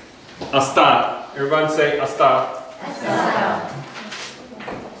 Asta. Everyone say Asta. Asta.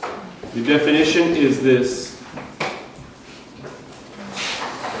 The definition is this.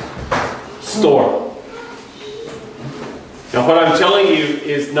 Store. Now what I'm telling you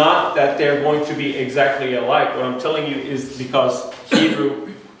is not that they're going to be exactly alike. What I'm telling you is because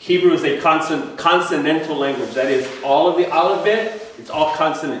Hebrew is a consonantal language. That is, all of the alphabet, it's all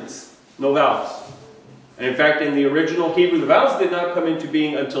consonants, no vowels. And in fact, in the original Hebrew, the vowels did not come into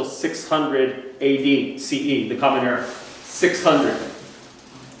being until 600 AD, CE, the Common Era. 600.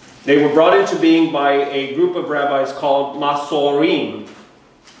 They were brought into being by a group of rabbis called Masorim.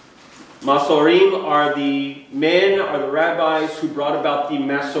 Masorim are the rabbis who brought about the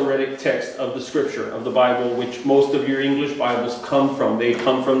Masoretic text of the Scripture, of the Bible, which most of your English Bibles come from. They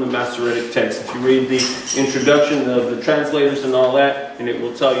come from the Masoretic text. If you read the introduction of the translators and all that, and it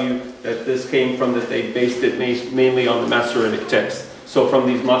will tell you that this came from, that they based it mainly on the Masoretic text. So from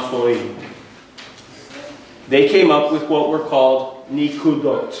these Masorim. They came up with what were called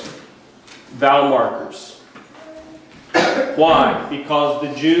Nikudot, vowel markers. Why? Because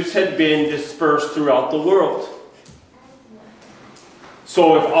the Jews had been dispersed throughout the world.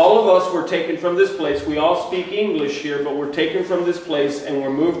 So if all of us were taken from this place, we all speak English here, but we're taken from this place and we're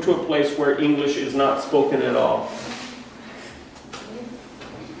moved to a place where English is not spoken at all.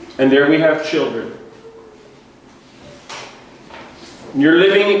 And there we have children. You're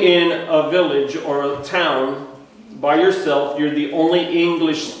living in a village or a town by yourself. You're the only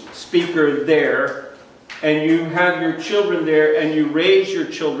English speaker there. And you have your children there and you raise your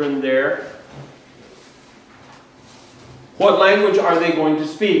children there. What language are they going to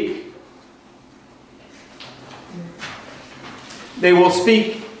speak? They will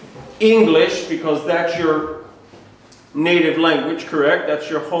speak English because that's your native language, correct? That's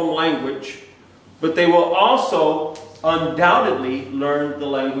your home language. But they will also undoubtedly learn the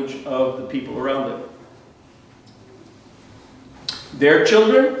language of the people around them. Their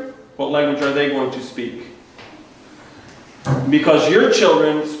children, what language are they going to speak? Because your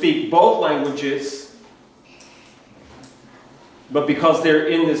children speak both languages, but because they're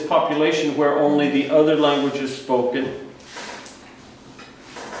in this population where only the other language is spoken,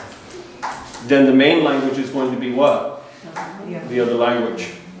 then the main language is going to be what? The other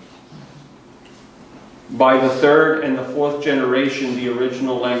language. By the third and the fourth generation, the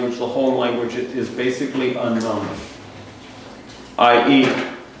original language, the home language, is basically unknown. I.e.,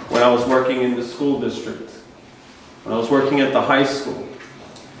 when I was working in the school district, when I was working at the high school,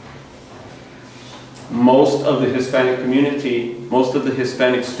 most of the Hispanic community, most of the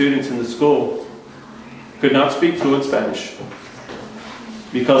Hispanic students in the school could not speak fluent Spanish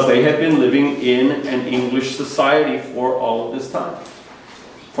because they had been living in an English society for all of this time.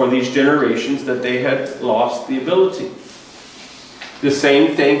 For these generations that they had lost the ability. The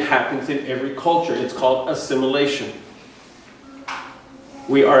same thing happens in every culture. It's called assimilation.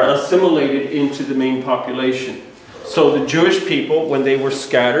 We are assimilated into the main population. So the Jewish people, when they were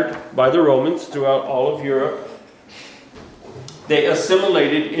scattered by the Romans throughout all of Europe, they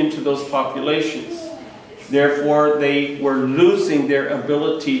assimilated into those populations. Therefore, they were losing their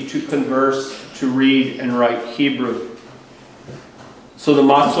ability to converse, to read and write Hebrew. So the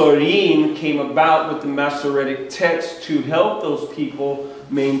Masoreim came about with the Masoretic text to help those people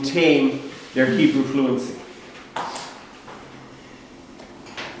maintain their Hebrew fluency.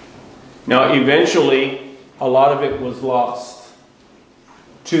 Now, eventually, a lot of it was lost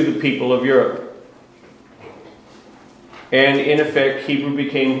to the people of Europe. And in effect, Hebrew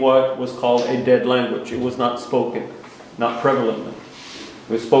became what was called a dead language. It was not spoken, not prevalently. It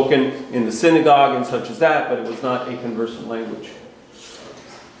was spoken in the synagogue and such as that, but it was not a conversant language.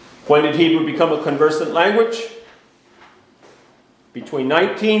 When did Hebrew become a conversant language? Between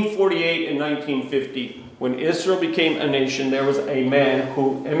 1948 and 1950, when Israel became a nation, there was a man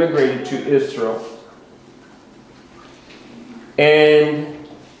who immigrated to Israel. And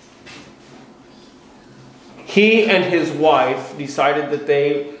he and his wife decided that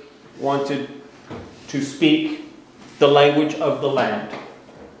they wanted to speak the language of the land,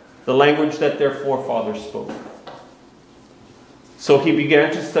 the language that their forefathers spoke. So he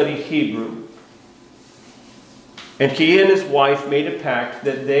began to study Hebrew. And he and his wife made a pact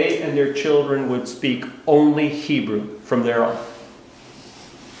that they and their children would speak only Hebrew from there on.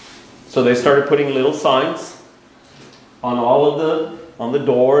 So they started putting little signs on on the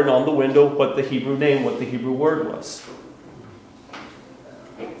door and on the window what the Hebrew name, what the Hebrew word was.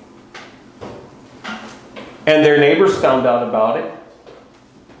 And their neighbors found out about it.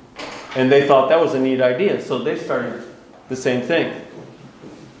 And they thought that was a neat idea. So they started the same thing.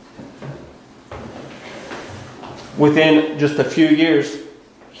 Within just a few years,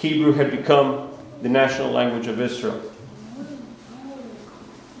 Hebrew had become the national language of Israel.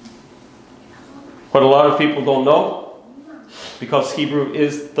 What a lot of people don't know, because Hebrew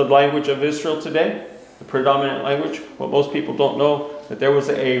is the language of Israel today, the predominant language, what most people don't know, that there was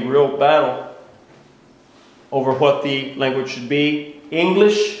a real battle over what the language should be,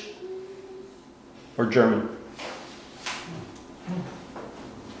 English or German.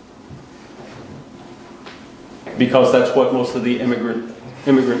 Because that's what most of the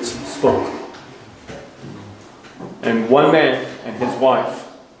immigrants spoke. And one man and his wife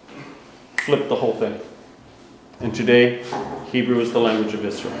flipped the whole thing. And today, Hebrew is the language of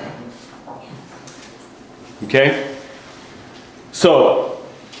Israel. Okay? So,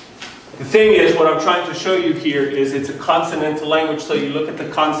 the thing is, what I'm trying to show you here is it's a consonantal language. So you look at the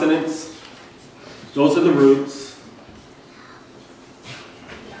consonants. Those are the roots.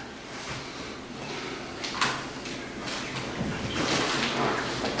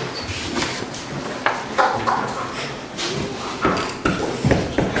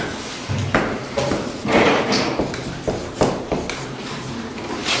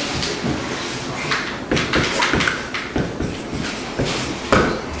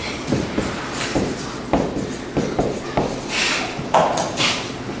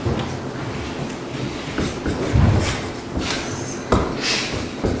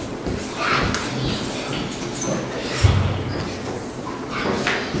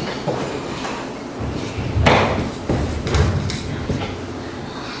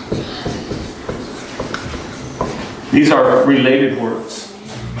 These are related words.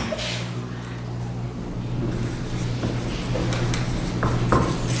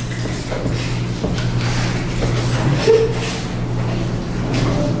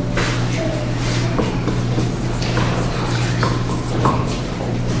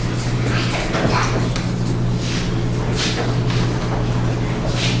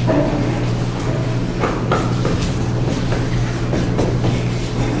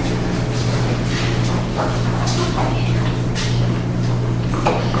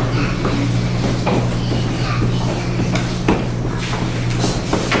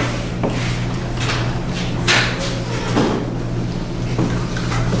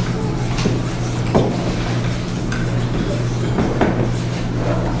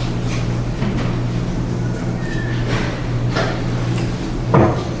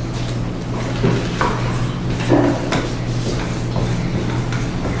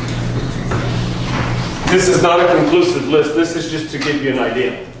 This is not a conclusive list. This is just to give you an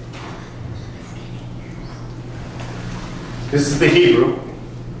idea. This is the Hebrew.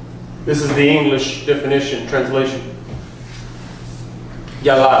 This is the English definition, translation.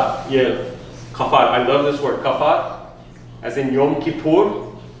 Yalad, Yel, Kafar. I love this word, Kafar, as in Yom Kippur.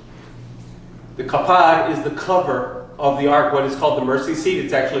 The Kafar is the cover of the ark, what is called the mercy seat.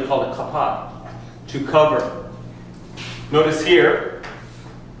 It's actually called a Kafar, to cover. Notice here,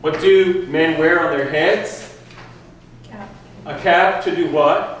 what do men wear on their heads? Cap. A cap to do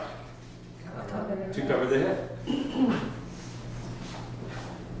what? To cover the head.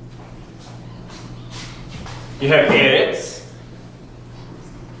 You have eretz.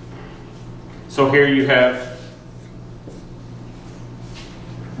 So here you have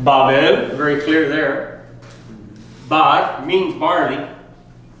Babel, very clear there. Bar means barley.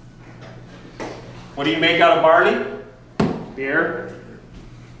 What do you make out of barley? Beer.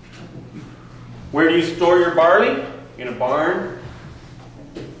 Where do you store your barley? In a barn.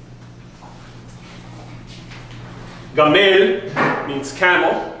 Gamel means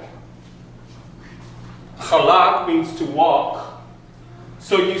camel. Halak means to walk.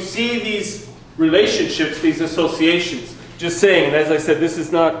 So you see these relationships, these associations. Just saying, and as I said, this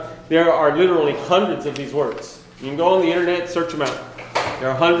is not, there are literally hundreds of these words. You can go on the internet, search them out. There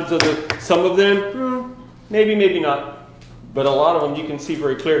are hundreds of them. Some of them, maybe, maybe not. But a lot of them you can see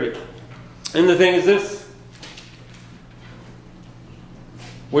very clearly. And the thing is this.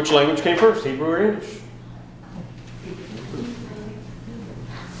 Which language came first, Hebrew or English?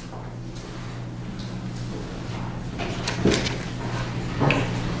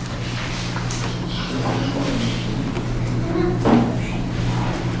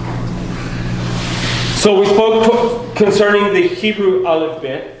 So we spoke concerning the Hebrew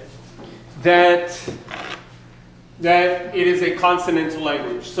alphabet, that it is a consonantal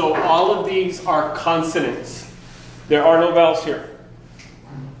language. So all of these are consonants. There are no vowels here.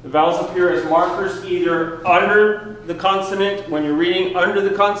 The vowels appear as markers either under the consonant, when you're reading under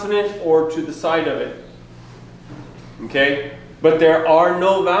the consonant, or to the side of it. Okay? But there are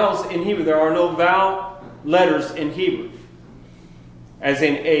no vowels in Hebrew. There are no vowel letters in Hebrew. As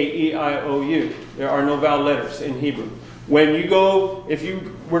in A, E, I, O, U. There are no vowel letters in Hebrew. When you go, if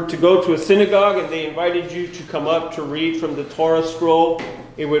you were to go to a synagogue and they invited you to come up to read from the Torah scroll,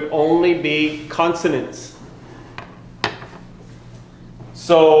 it would only be consonants.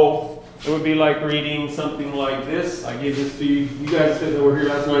 So it would be like reading something like this. I gave this to you. You guys said that were here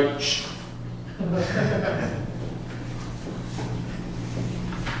last night. Shh.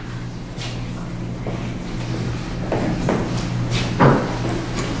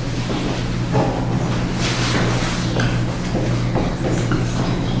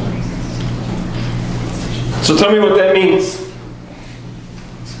 So tell me what that means.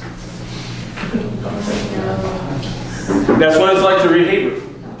 That's what it's like to read Hebrew.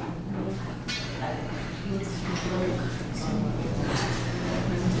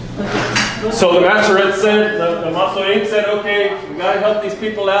 So the Masoret said, the Masoret said, okay, we got to help these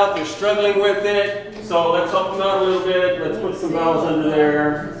people out. They're struggling with it. So let's help them out a little bit. Let's put some vowels under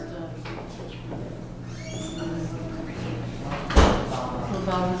there.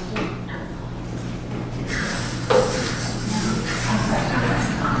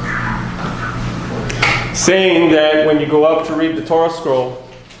 Saying that when you go up to read the Torah scroll,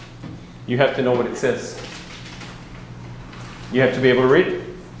 you have to know what it says. You have to be able to read it.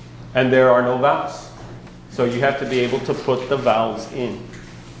 And there are no vowels. So you have to be able to put the vowels in.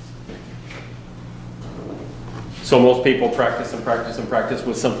 So most people practice and practice and practice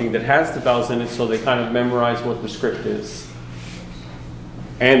with something that has the vowels in it, so they kind of memorize what the script is.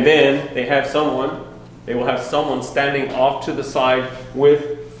 And then they will have someone standing off to the side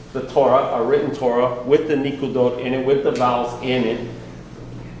with the Torah, a written Torah, with the nikudot in it, with the vowels in it.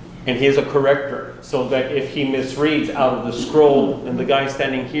 And he is a corrector, so that if he misreads out of the scroll, and the guy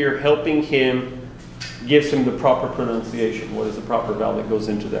standing here helping him gives him the proper pronunciation. What is the proper vowel that goes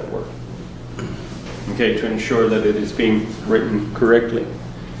into that word? Okay, to ensure that it is being written correctly.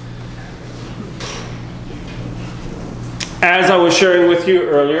 As I was sharing with you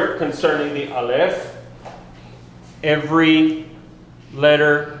earlier concerning the Aleph, every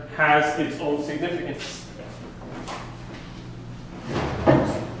letter has its own significance.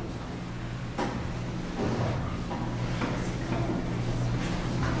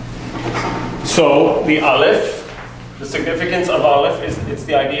 So the Aleph, the significance of Aleph is it's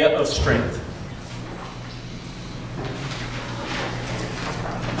the idea of strength.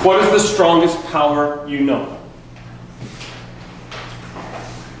 What is the strongest power you know?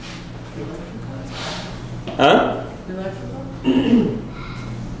 Huh?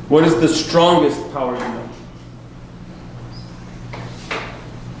 What is the strongest power you know?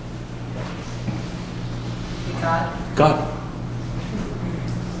 God.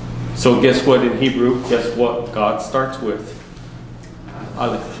 So guess what in Hebrew? Guess what God starts with?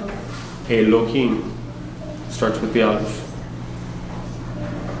 Aleph. Elohim starts with the Aleph.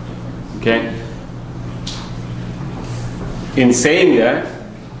 Okay? In saying that,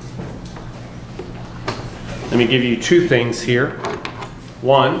 let me give you two things here.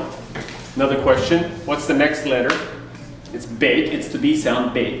 One, another question. What's the next letter? It's Bet. It's the B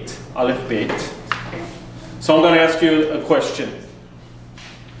sound, Bet. Aleph, Bet. So I'm going to ask you a question.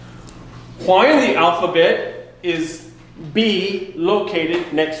 Why in the alphabet is B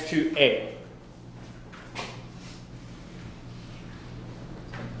located next to A?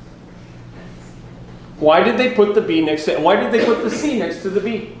 Why did they put the B next to A? Why did they put the C next to the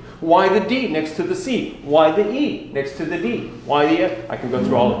B? Why the D next to the C? Why the E next to the D? Why the F? I can go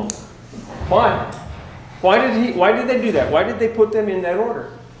through all of them. Why? Why did they do that? Why did they put them in that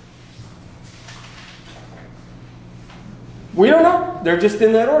order? We don't know. They're just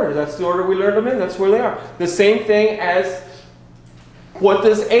in that order. That's the order we learned them in. That's where they are. The same thing as what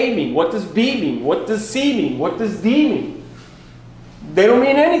does A mean? What does B mean? What does C mean? What does D mean? They don't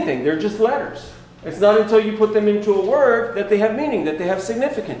mean anything. They're just letters. It's not until you put them into a word that they have meaning, that they have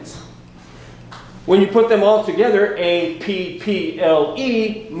significance. When you put them all together, A, P, P, L,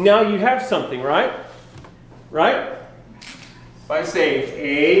 E, now you have something, right? Right? If I say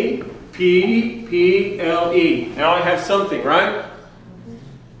A, P, P, L, E, now I have something, right?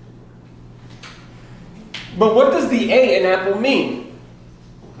 But what does the A in apple mean?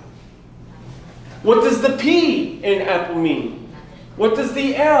 What does the P in apple mean? What does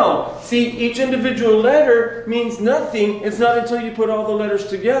the L? See, each individual letter means nothing. It's not until you put all the letters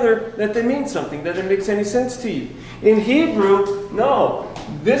together that they mean something, that it makes any sense to you. In Hebrew, no.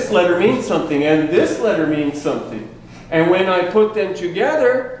 This letter means something, and this letter means something. And when I put them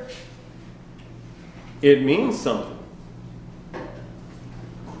together, it means something.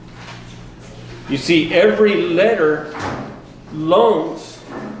 You see, every letter loans.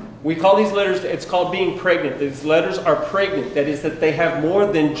 We call these letters, it's called being pregnant. These letters are pregnant. That is, that they have more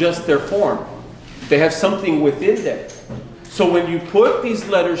than just their form. They have something within them. So when you put these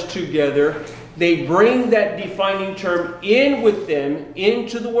letters together, they bring that defining term in with them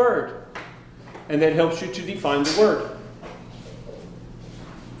into the word. And that helps you to define the word.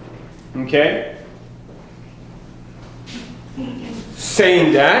 Okay?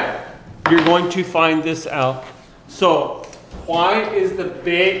 Saying that, you're going to find this out. So, why is the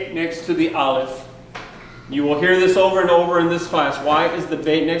bet next to the aleph? You will hear this over and over in this class. Why is the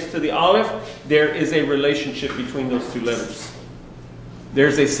bet next to the aleph? There is a relationship between those two letters.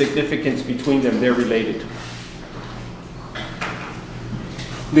 There's a significance between them. They're related.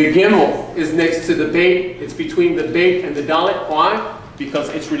 The gimel is next to the bet. It's between the bet and the dalet. Why? Because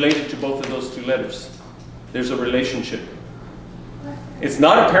it's related to both of those two letters. There's a relationship. It's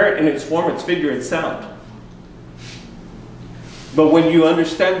not apparent in its form, its figure, its sound. But when you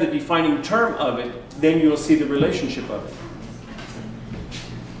understand the defining term of it, then you'll see the relationship of it.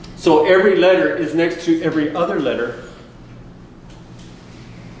 So every letter is next to every other letter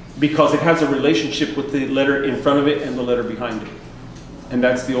because it has a relationship with the letter in front of it and the letter behind it. And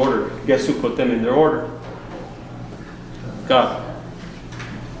that's the order. Guess who put them in their order? God.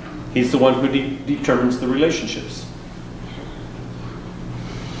 He's the one who determines the relationships.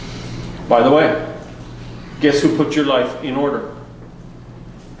 By the way, guess who put your life in order?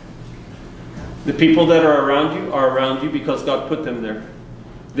 The people that are around you because God put them there.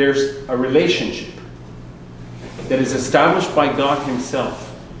 There's a relationship that is established by God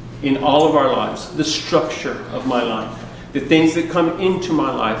Himself in all of our lives. The structure of my life, the things that come into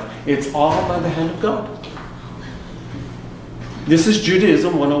my life, it's all by the hand of God. This is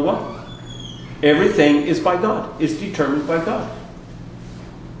Judaism 101. Everything is by God, is determined by God.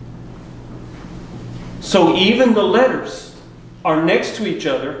 So even the letters are next to each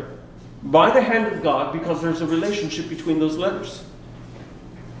other by the hand of God because there's a relationship between those letters.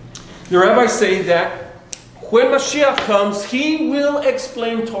 The rabbis say that when Mashiach comes, He will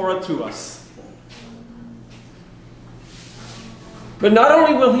explain Torah to us. But not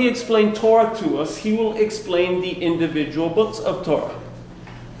only will He explain Torah to us, He will explain the individual books of Torah.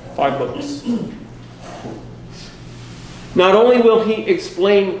 5 books. Not only will He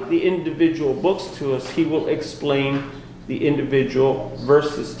explain the individual books to us, He will explain the individual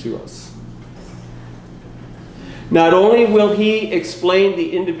verses to us. Not only will He explain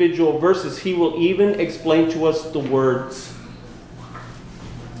the individual verses, He will even explain to us the words.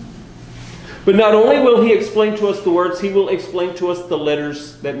 But not only will He explain to us the words, He will explain to us the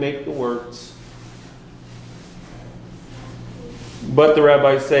letters that make the words. But the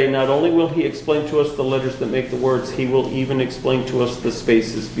rabbis say, not only will He explain to us the letters that make the words, He will even explain to us the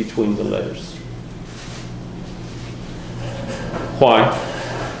spaces between the letters. Why?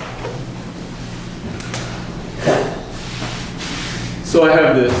 So I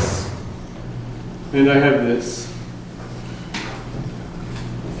have this, and I have this,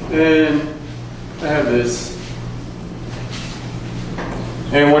 and I have this,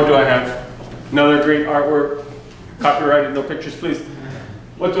 and what do I have? Another great artwork, copyrighted, no pictures, please.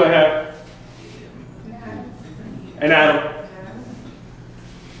 What do I have? An atom.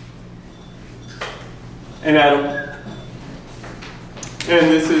 An atom. And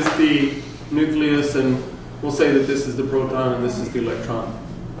this is the nucleus, and we'll say that this is the proton and this is the electron.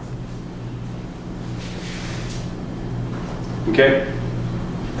 Okay?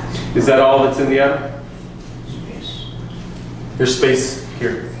 Is that all that's in the atom? Space. There's space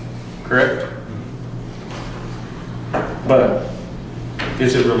here, correct? But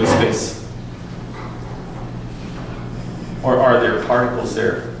is it really space? Or are there particles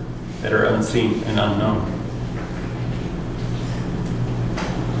there that are unseen and unknown?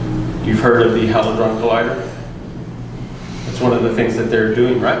 You've heard of the Hadron Collider? That's one of the things that they're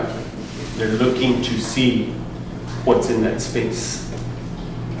doing, right? They're looking to see what's in that space.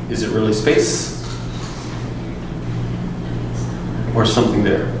 Is it really space? Or something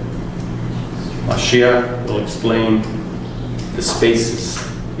there? Mashiach will explain the spaces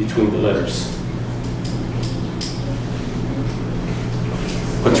between the letters.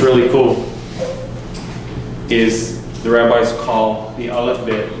 What's really cool is the rabbis call the Aleph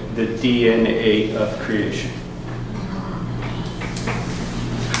Bet the DNA of creation.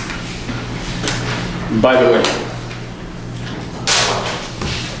 By the way,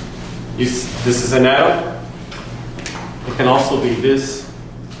 this is an atom. It can also be this.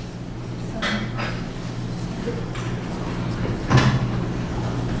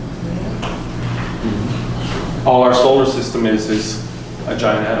 All our solar system is a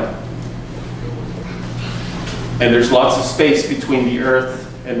giant atom. And there's lots of space between the Earth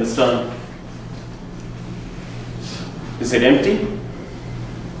and the Sun. Is it empty?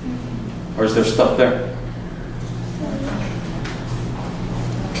 Or is there stuff there?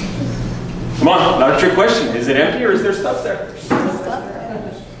 Come on, not a trick question. Is it empty or is there stuff there?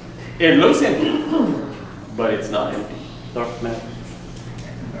 It looks empty, but it's not empty. Dark matter.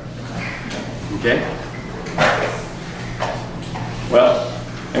 Okay? Well,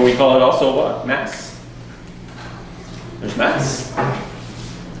 and we call it also what? Mass. There's mass.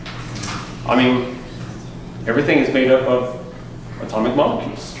 I mean, everything is made up of atomic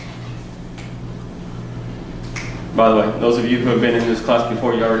molecules. By the way, those of you who have been in this class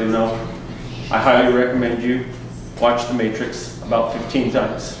before, you already know. I highly recommend you watch The Matrix about 15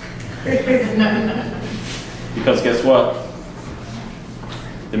 times. Because guess what?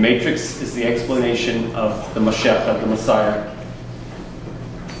 The Matrix is the explanation of the Mashiach, of the Messiah.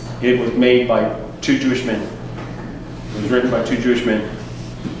 It was made by two Jewish men. It was written by two Jewish men.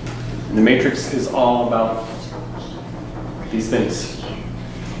 And the Matrix is all about these things.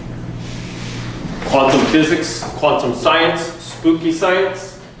 Quantum physics, quantum science, spooky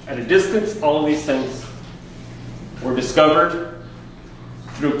science, at a distance, all of these things were discovered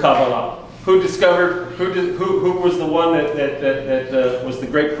through Kabbalah. Who discovered, who was the one that was the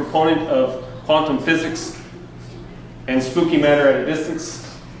great proponent of quantum physics and spooky matter at a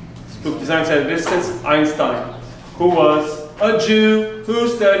distance? Spooky science at a distance? Einstein, who was a Jew who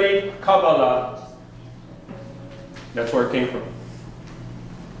studied Kabbalah. That's where it came from.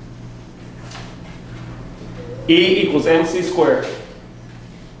 E equals mc squared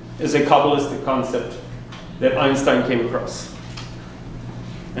is a Kabbalistic concept that Einstein came across.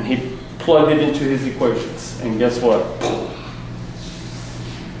 And he plugged it into his equations. And guess what?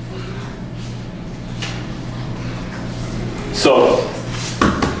 So,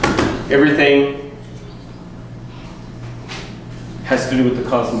 everything has to do with the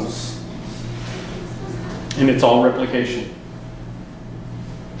cosmos. And it's all replication.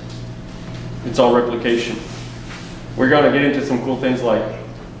 It's all replication. We're going to get into some cool things like,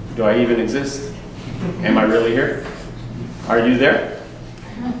 do I even exist? Am I really here? Are you there?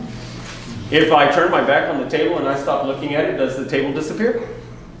 If I turn my back on the table and I stop looking at it, does the table disappear?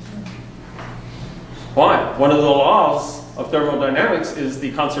 Why? One of the laws of thermodynamics is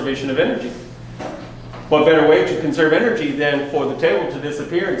the conservation of energy. What better way to conserve energy than for the table to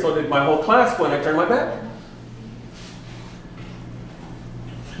disappear? And so did my whole class when I turned my back.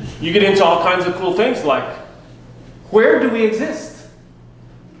 You get into all kinds of cool things like, where do we exist?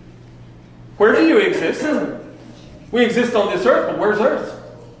 Where do you exist? We exist on this earth, but where's Earth?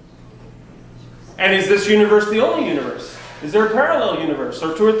 And is this universe the only universe? Is there a parallel universe,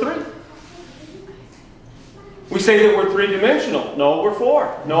 or two or three? We say that we're three-dimensional. No, we're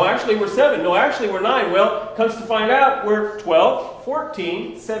four. No, actually we're seven. No, actually we're nine. Well, comes to find out, we're 12,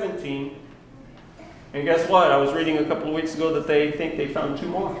 14, 17. And guess what? I was reading a couple of weeks ago that they think they found two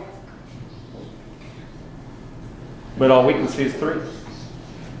more. But all we can see is three.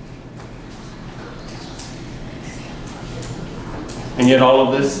 And yet all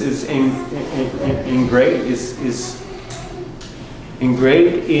of this is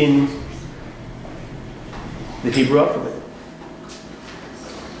engraved in the Hebrew alphabet.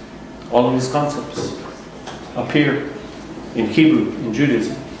 All of these concepts appear in Hebrew, in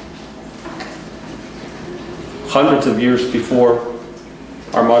Judaism. Hundreds of years before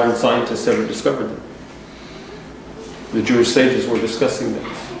our modern scientists ever discovered them. The Jewish sages were discussing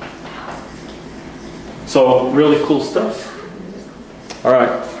them. So, really cool stuff. All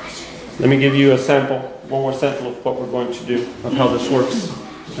right, let me give you a sample, one more sample of what we're going to do, of how this works,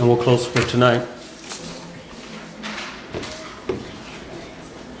 and we'll close for tonight.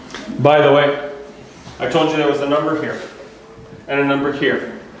 By the way, I told you there was a number here, and a number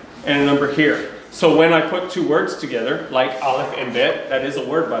here, and a number here. So when I put two words together, like aleph and bet, that is a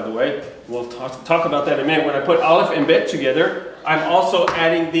word, by the way. We'll talk about that in a minute. When I put aleph and bet together, I'm also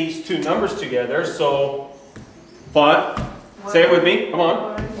adding these two numbers together. So, what? Say it with me. Come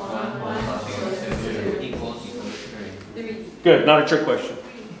on. 1 plus 2 equals 3. Good. Not a trick question.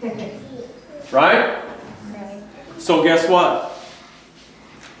 Right? So guess what?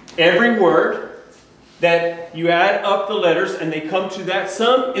 Every word that you add up the letters and they come to that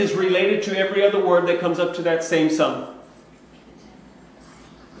sum is related to every other word that comes up to that same sum.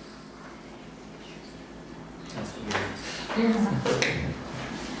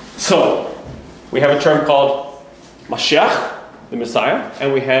 So, we have a term called Mashiach, the Messiah,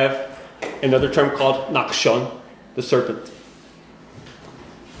 and we have another term called Nachshon, the serpent.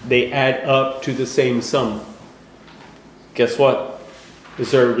 They add up to the same sum. Guess what?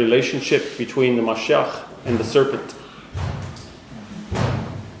 Is there a relationship between the Mashiach and the serpent?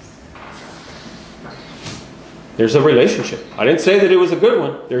 There's a relationship. I didn't say that it was a good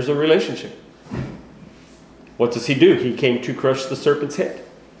one. There's a relationship. What does he do? He came to crush the serpent's head.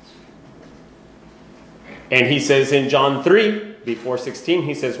 And he says in John 3, before 16,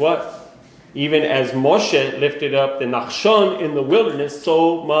 he says what? Even as Moshe lifted up the Nachshon in the wilderness,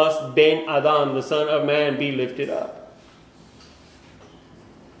 so must Ben Adam, the Son of Man, be lifted up.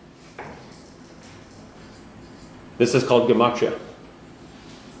 This is called Gematria.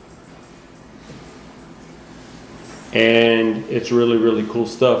 And it's really, really cool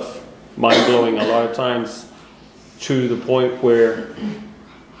stuff. Mind-blowing a lot of times, to the point where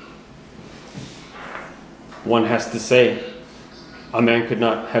one has to say, a man could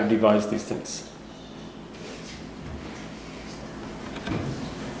not have devised these things.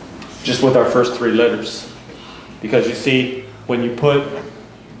 Just with our first three letters. Because you see, when you put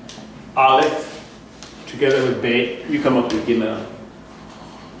Aleph together with Bet, you come up with Gimel.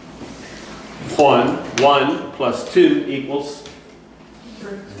 1 plus 2 equals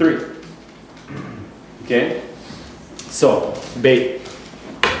 3. Okay? So, Bet.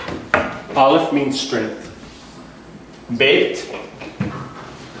 Aleph means strength. Bet.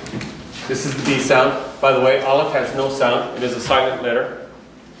 This is the B sound. By the way, Aleph has no sound. It is a silent letter.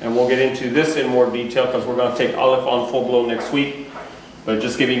 And we'll get into this in more detail because we're going to take Aleph on full blow next week. But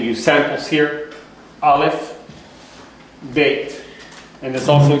just giving you samples here. Aleph, Bet. And this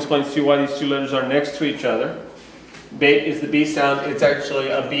also explains to you why these two letters are next to each other. Bet is the B sound. It's actually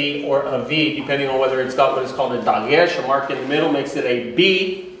a B or a V, depending on whether it's got what is called a dagesh, a mark in the middle, makes it a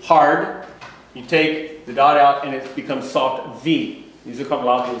B, hard. You take the dot out and it becomes soft V. These are called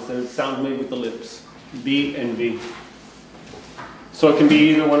labials. They're sounds made with the lips. B and V. So it can be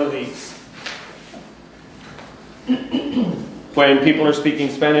either one of these. When people are speaking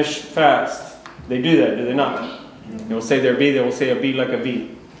Spanish fast, they do that, do they not? They will say their B, they will say a B like a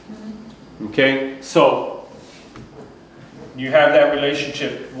V. Okay? So, you have that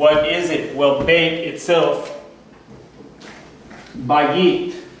relationship. What is it? Well, Beit itself,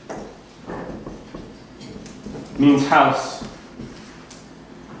 Bayit, means house.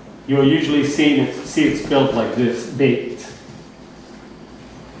 You'll usually see it spelled like this, Beit.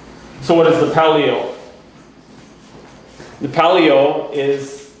 So what is the paleo? The paleo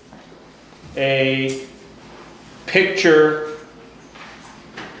is a picture,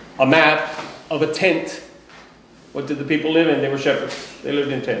 a map of a tent. What did the people live in? They were shepherds. They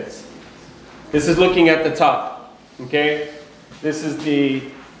lived in tents. This is looking at the top. Okay? This is the...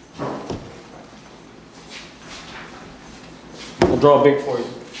 I'll draw big for you.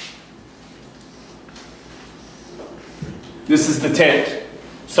 This is the tent.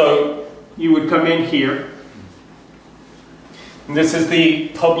 So you would come in here. And this is the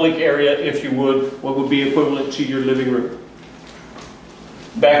public area, if you would, what would be equivalent to your living room.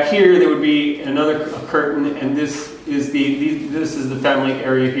 Back here, there would be another curtain, and this is the family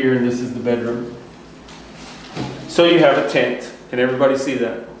area here, and this is the bedroom. So you have a tent. Can everybody see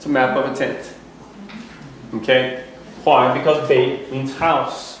that? It's a map of a tent. Okay? Why? Because Beit means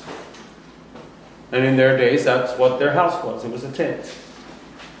house. And in their days, that's what their house was. It was a tent.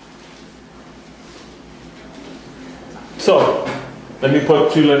 So, let me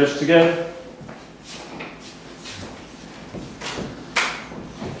put two letters together.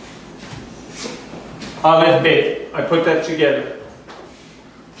 Aleph Bet. I put that together.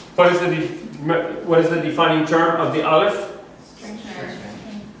 What is the defining term of the Aleph?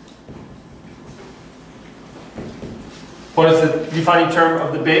 What is the defining term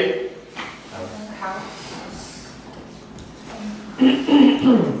of the Bet?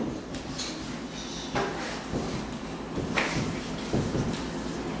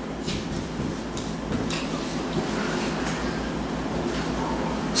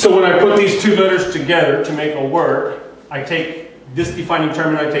 So when I put these two letters together to make a word, I take this defining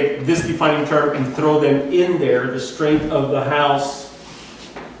term and I take this defining term and throw them in there. The strength of the house.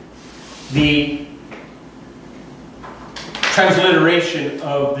 The transliteration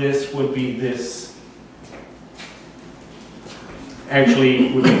of this would be this. Actually,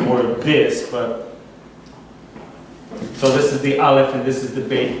 it would be more of this, but so this is the aleph and this is the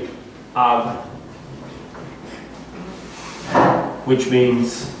bet, av, which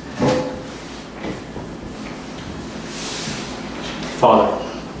means father.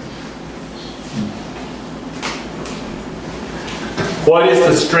 What is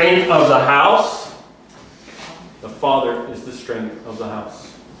the strength of the house? The father is the strength of the house.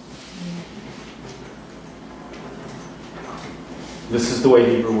 This is the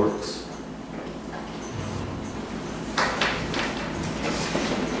way Hebrew works.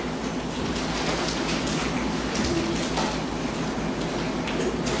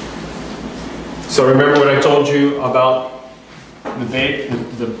 So remember what I told you about the bet,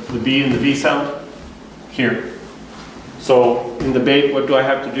 the B and the V sound? Here. So in the bet, what do I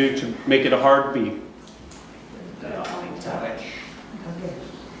have to do to make it a hard B?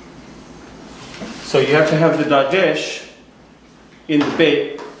 So you have to have the dagesh in the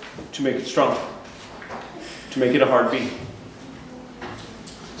bet to make it strong, to make it a hard B.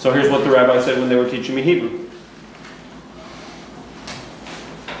 So here's what the rabbi said when they were teaching me Hebrew.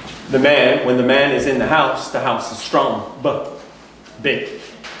 The man, when the man is in the house is strong. Bet.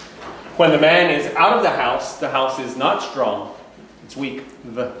 When the man is out of the house is not strong. It's weak.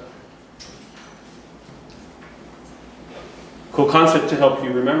 V. Cool concept to help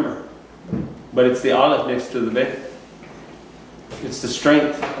you remember. But it's the aleph next to the bet. It's the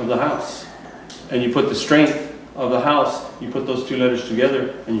strength of the house. And you put the strength of the house, you put those two letters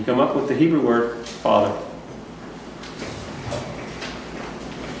together, and you come up with the Hebrew word, father.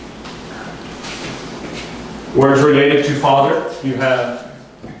 Words related to father, you have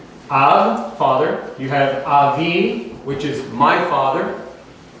Av, father. You have Avi, which is my father.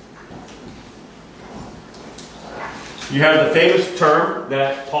 You have the famous term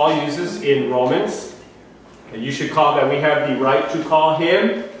that Paul uses in Romans. That you should call, that we have the right to call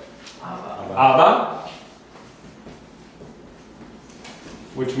him Abba,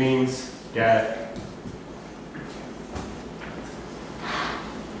 which means dad.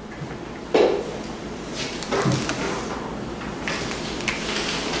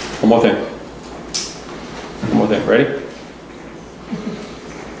 One more thing. One more thing. Ready?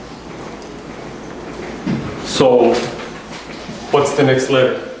 So, what's the next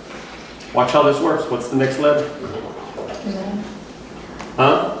letter? Watch how this works. What's the next letter?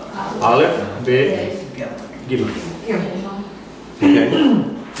 Huh? Aleph, Bet, Gimel. Okay.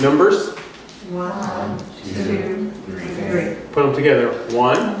 Numbers? 1, 2, 3. Put them together.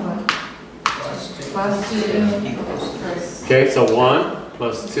 1. Plus 2 plus. Okay, so 1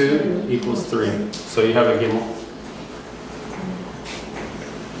 plus 2 equals 3. So you have a Gimel.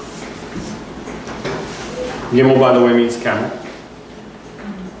 Gimel, by the way, means camel.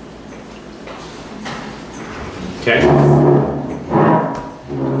 Okay?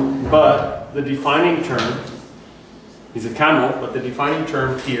 But the defining term, he's a camel, but the defining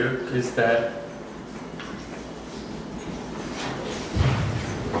term here is that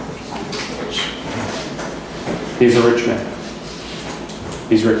he's a rich man.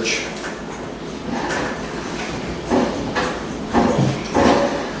 He's rich.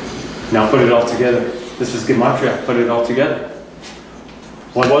 Now put it all together. This is Gematria. Put it all together.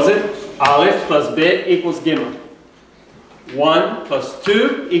 What was it? Aleph plus Bet equals Gimel. 1 plus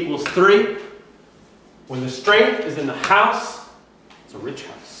 2 equals 3. When the strength is in the house, it's a rich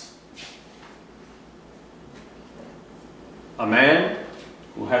house. A man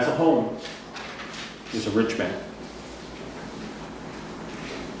who has a home is a rich man.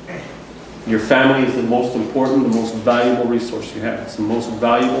 Your family is the most important, the most valuable resource you have. It's the most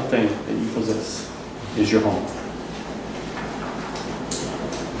valuable thing that you possess, is your home.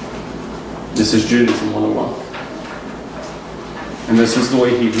 This is Judaism 101. And this is the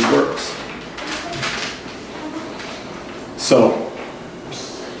way Hebrew works. So,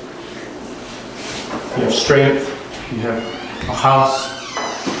 you have strength, you have a house,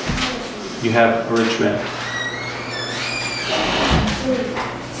 you have a rich man.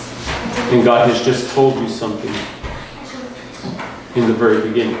 And God has just told you something in the very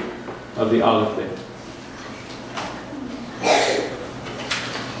beginning of the Aleph there.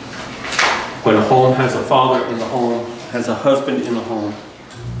 When a home has a father in the home, has a husband in the home,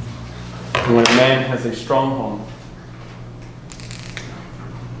 and when a man has a strong home,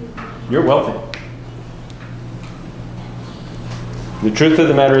 you're wealthy. The truth of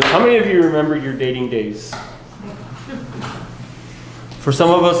the matter is, how many of you remember your dating days? For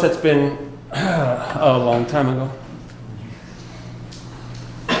some of us, that's been a long time ago.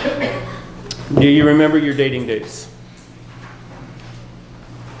 Do you remember your dating days?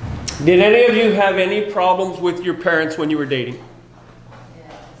 Did any of you have any problems with your parents when you were dating?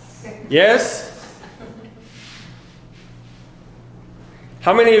 Yes?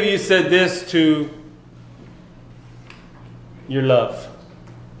 How many of you said this to your love?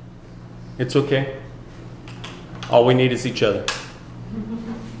 It's okay. All we need is each other.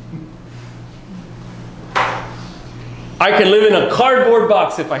 I can live in a cardboard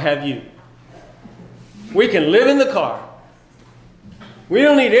box if I have you. We can live in the car. We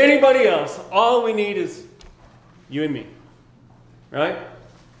don't need anybody else. All we need is you and me. Right?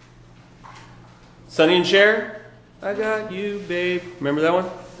 Sonny and Cher, I got you, babe. Remember that one?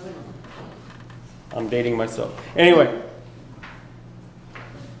 I'm dating myself. Anyway.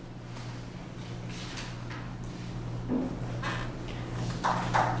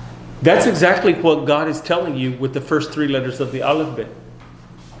 That's exactly what God is telling you with the first 3 letters of the alphabet.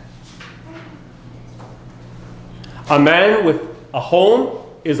 A man with a home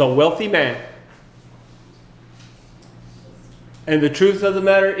is a wealthy man. And the truth of the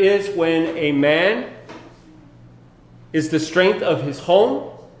matter is, when a man is the strength of his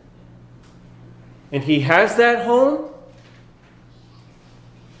home, and he has that home,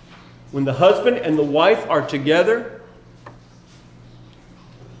 when the husband and the wife are together,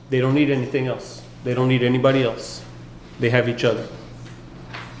 they don't need anything else. They don't need anybody else. They have each other.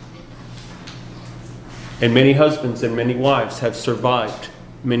 And many husbands and many wives have survived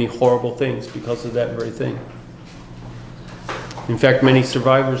many horrible things because of that very thing. In fact, many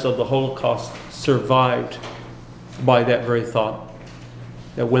survivors of the Holocaust survived by that very thought.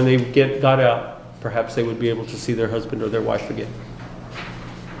 That when they got out, perhaps they would be able to see their husband or their wife again.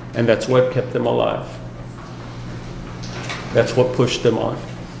 And that's what kept them alive. That's what pushed them on.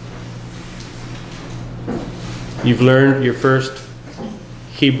 You've learned your first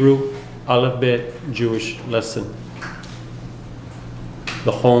Hebrew alphabet Jewish lesson.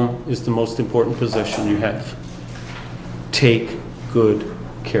 The home is the most important possession you have. Take good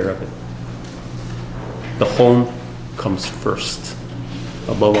care of it. The home comes first,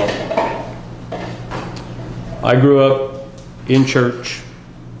 above all. I grew up in church.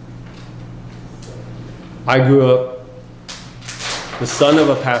 I grew up the son of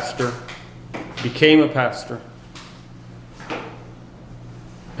a pastor, became a pastor.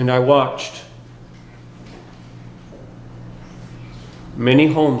 And I watched many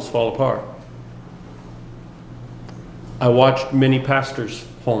homes fall apart. I watched many pastors'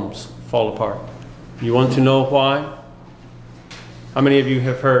 homes fall apart. You want to know why? How many of you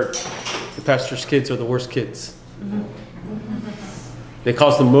have heard the pastor's kids are the worst kids? They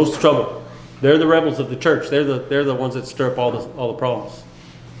cause the most trouble. They're the rebels of the church. They're the ones that stir up all the problems.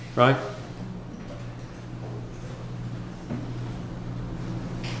 Right?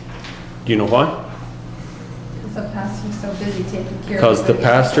 Do you know why? Because the pastor's so busy taking care of Because the everybody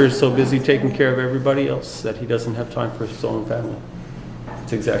else. pastor is so busy taking care of everybody else that he doesn't have time for his own family.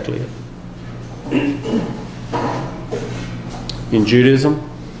 That's exactly it. In Judaism,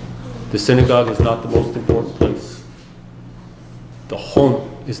 the synagogue is not the most important place. The home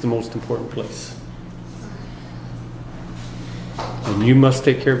is the most important place. And you must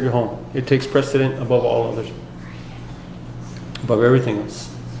take care of your home. It takes precedent above all others, above everything else.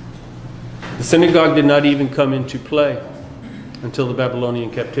 The synagogue did not even come into play until the Babylonian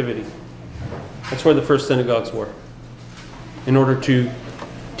captivity. That's where the first synagogues were. In order to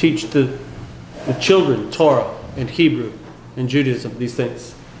teach the children Torah and Hebrew and Judaism, these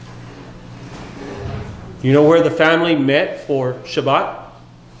things. You know where the family met for Shabbat?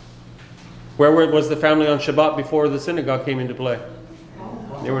 Where was the family on Shabbat before the synagogue came into play?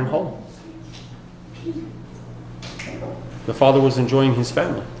 They were in home. The father was enjoying his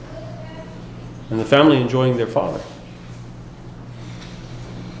family. And the family enjoying their father.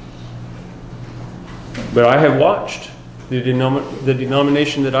 But I have watched the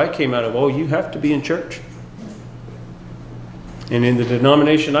denomination that I came out of. Oh, you have to be in church. And in the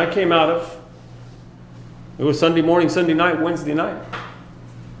denomination I came out of, it was Sunday morning, Sunday night, Wednesday night.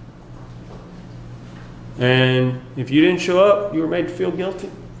 And if you didn't show up, you were made to feel guilty.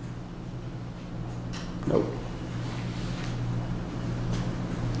 Nope.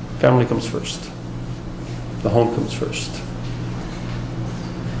 Family comes first. The home comes first.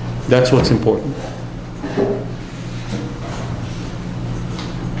 That's what's important.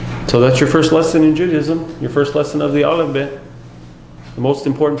 So that's your first lesson in Judaism, your first lesson of the alphabet. The most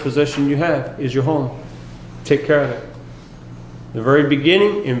important possession you have is your home. Take care of it. The very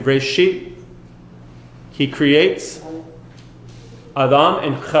beginning, in Breshit, he creates Adam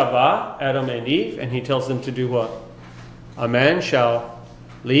and Chava, Adam and Eve, and he tells them to do what? A man shall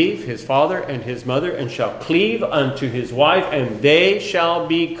leave his father and his mother and shall cleave unto his wife, and they shall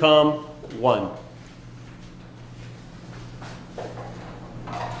become one.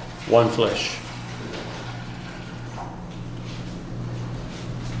 One flesh.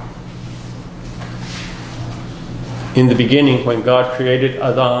 In the beginning, when God created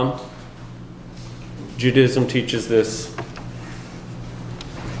Adam, Judaism teaches this.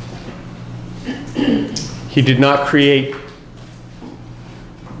 He did not create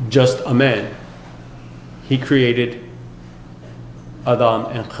just a man. He created Adam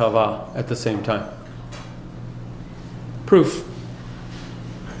and Chava at the same time. Proof.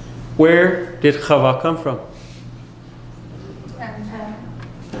 Where did Chava come from?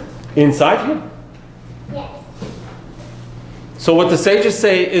 Inside him. Yes. So what the sages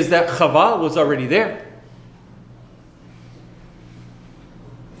say is that Chava was already there.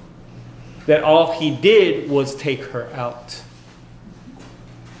 That all he did was take her out.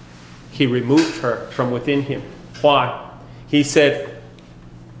 He removed her from within him. Why? He said,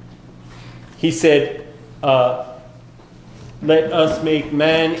 let us make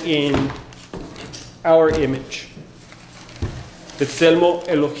man in our image. B'tselmo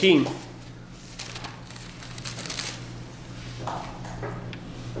Elohim.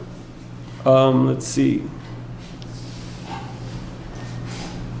 Let's see.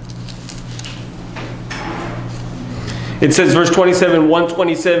 It says, verse 27,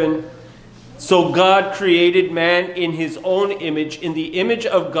 127. So God created man in his own image. In the image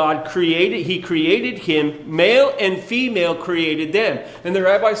of God he created him. Male and female created them. And the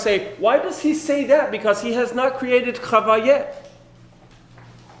rabbis say, why does he say that? Because he has not created Chava yet.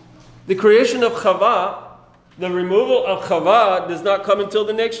 The creation of Chava, the removal of Chava, does not come until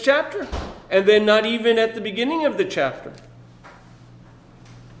the next chapter. And then not even at the beginning of the chapter.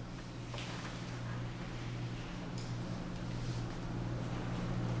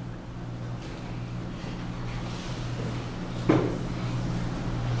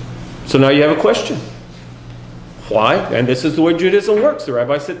 So now you have a question. Why? And this is the way Judaism works. The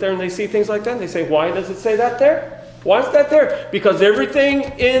rabbis sit there and they see things like that and they say, why does it say that there? Why is that there? Because everything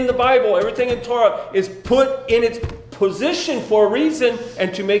in the Bible, everything in Torah is put in its position for a reason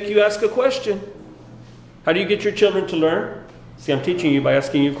and to make you ask a question. How do you get your children to learn? See, I'm teaching you by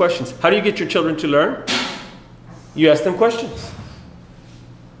asking you questions. How do you get your children to learn? You ask them questions.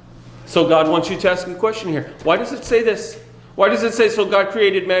 So God wants you to ask a question here. Why does it say this? Why does it say, so God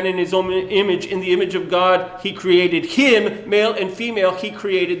created man in his own image? In the image of God, he created him, male and female, he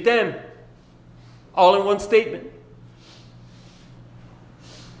created them. All in one statement.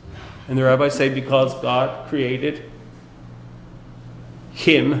 And the rabbis say, because God created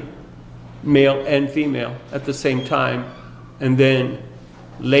him, male and female, at the same time. And then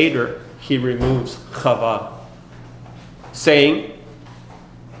later, he removes Chava, saying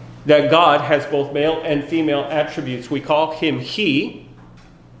that God has both male and female attributes. We call him he,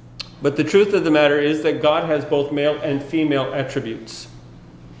 but the truth of the matter is that God has both male and female attributes.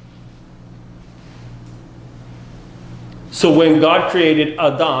 So when God created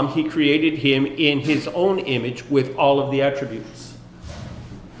Adam, he created him in his own image with all of the attributes.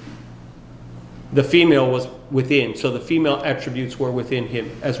 The female was within, so the female attributes were within him,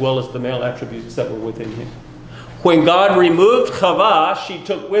 as well as the male attributes that were within him. When God removed Chava, she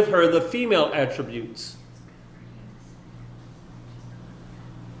took with her the female attributes.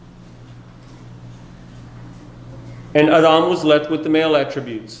 And Adam was left with the male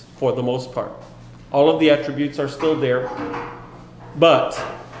attributes for the most part. All of the attributes are still there. But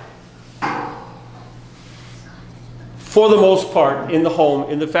for the most part, in the home,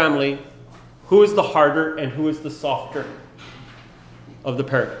 in the family, who is the harder and who is the softer of the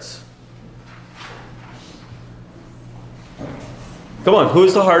parents? Come on,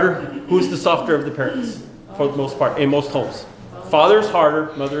 who's the harder? Who's the softer of the parents? For the most part, in most homes. Father's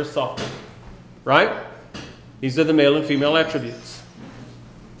harder, mother is softer. Right? These are the male and female attributes.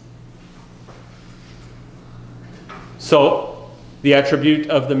 So, the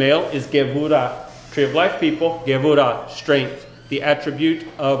attribute of the male is Gevurah. Tree of Life people, Gevurah, strength. The attribute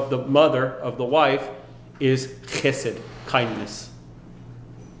of the mother, of the wife, is Chesed, kindness.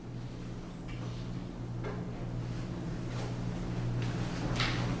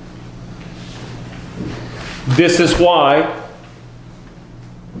 This is why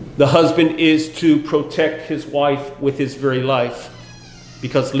the husband is to protect his wife with his very life.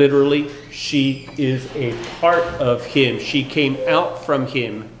 Because literally, she is a part of him. She came out from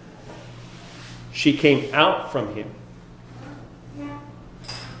him. She came out from him.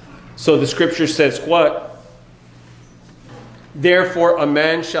 So the scripture says what? Therefore a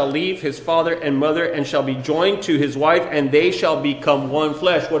man shall leave his father and mother and shall be joined to his wife, and they shall become one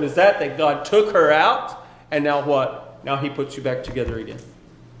flesh. What is that? That God took her out, and now what? Now he puts you back together again.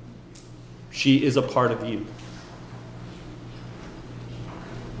 She is a part of you.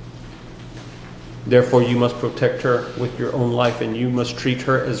 Therefore you must protect her with your own life, and you must treat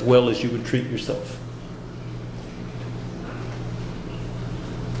her as well as you would treat yourself.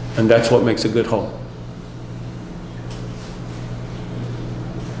 And that's what makes a good home.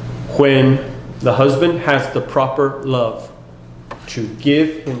 When the husband has the proper love to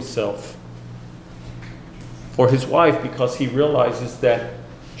give himself for his wife, because he realizes that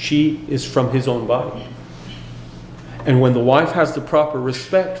she is from his own body. And when the wife has the proper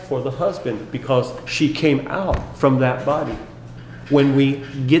respect for the husband because she came out from that body, when we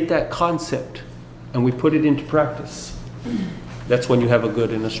get that concept and we put it into practice, that's when you have a good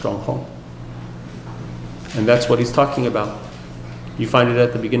and a strong home. And that's what he's talking about. You find it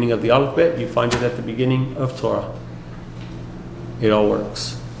at the beginning of the alphabet, you find it at the beginning of Torah. It all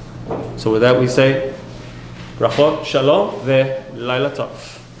works. So with that we say, Brachot, Shalom, ve Laila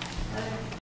Tov.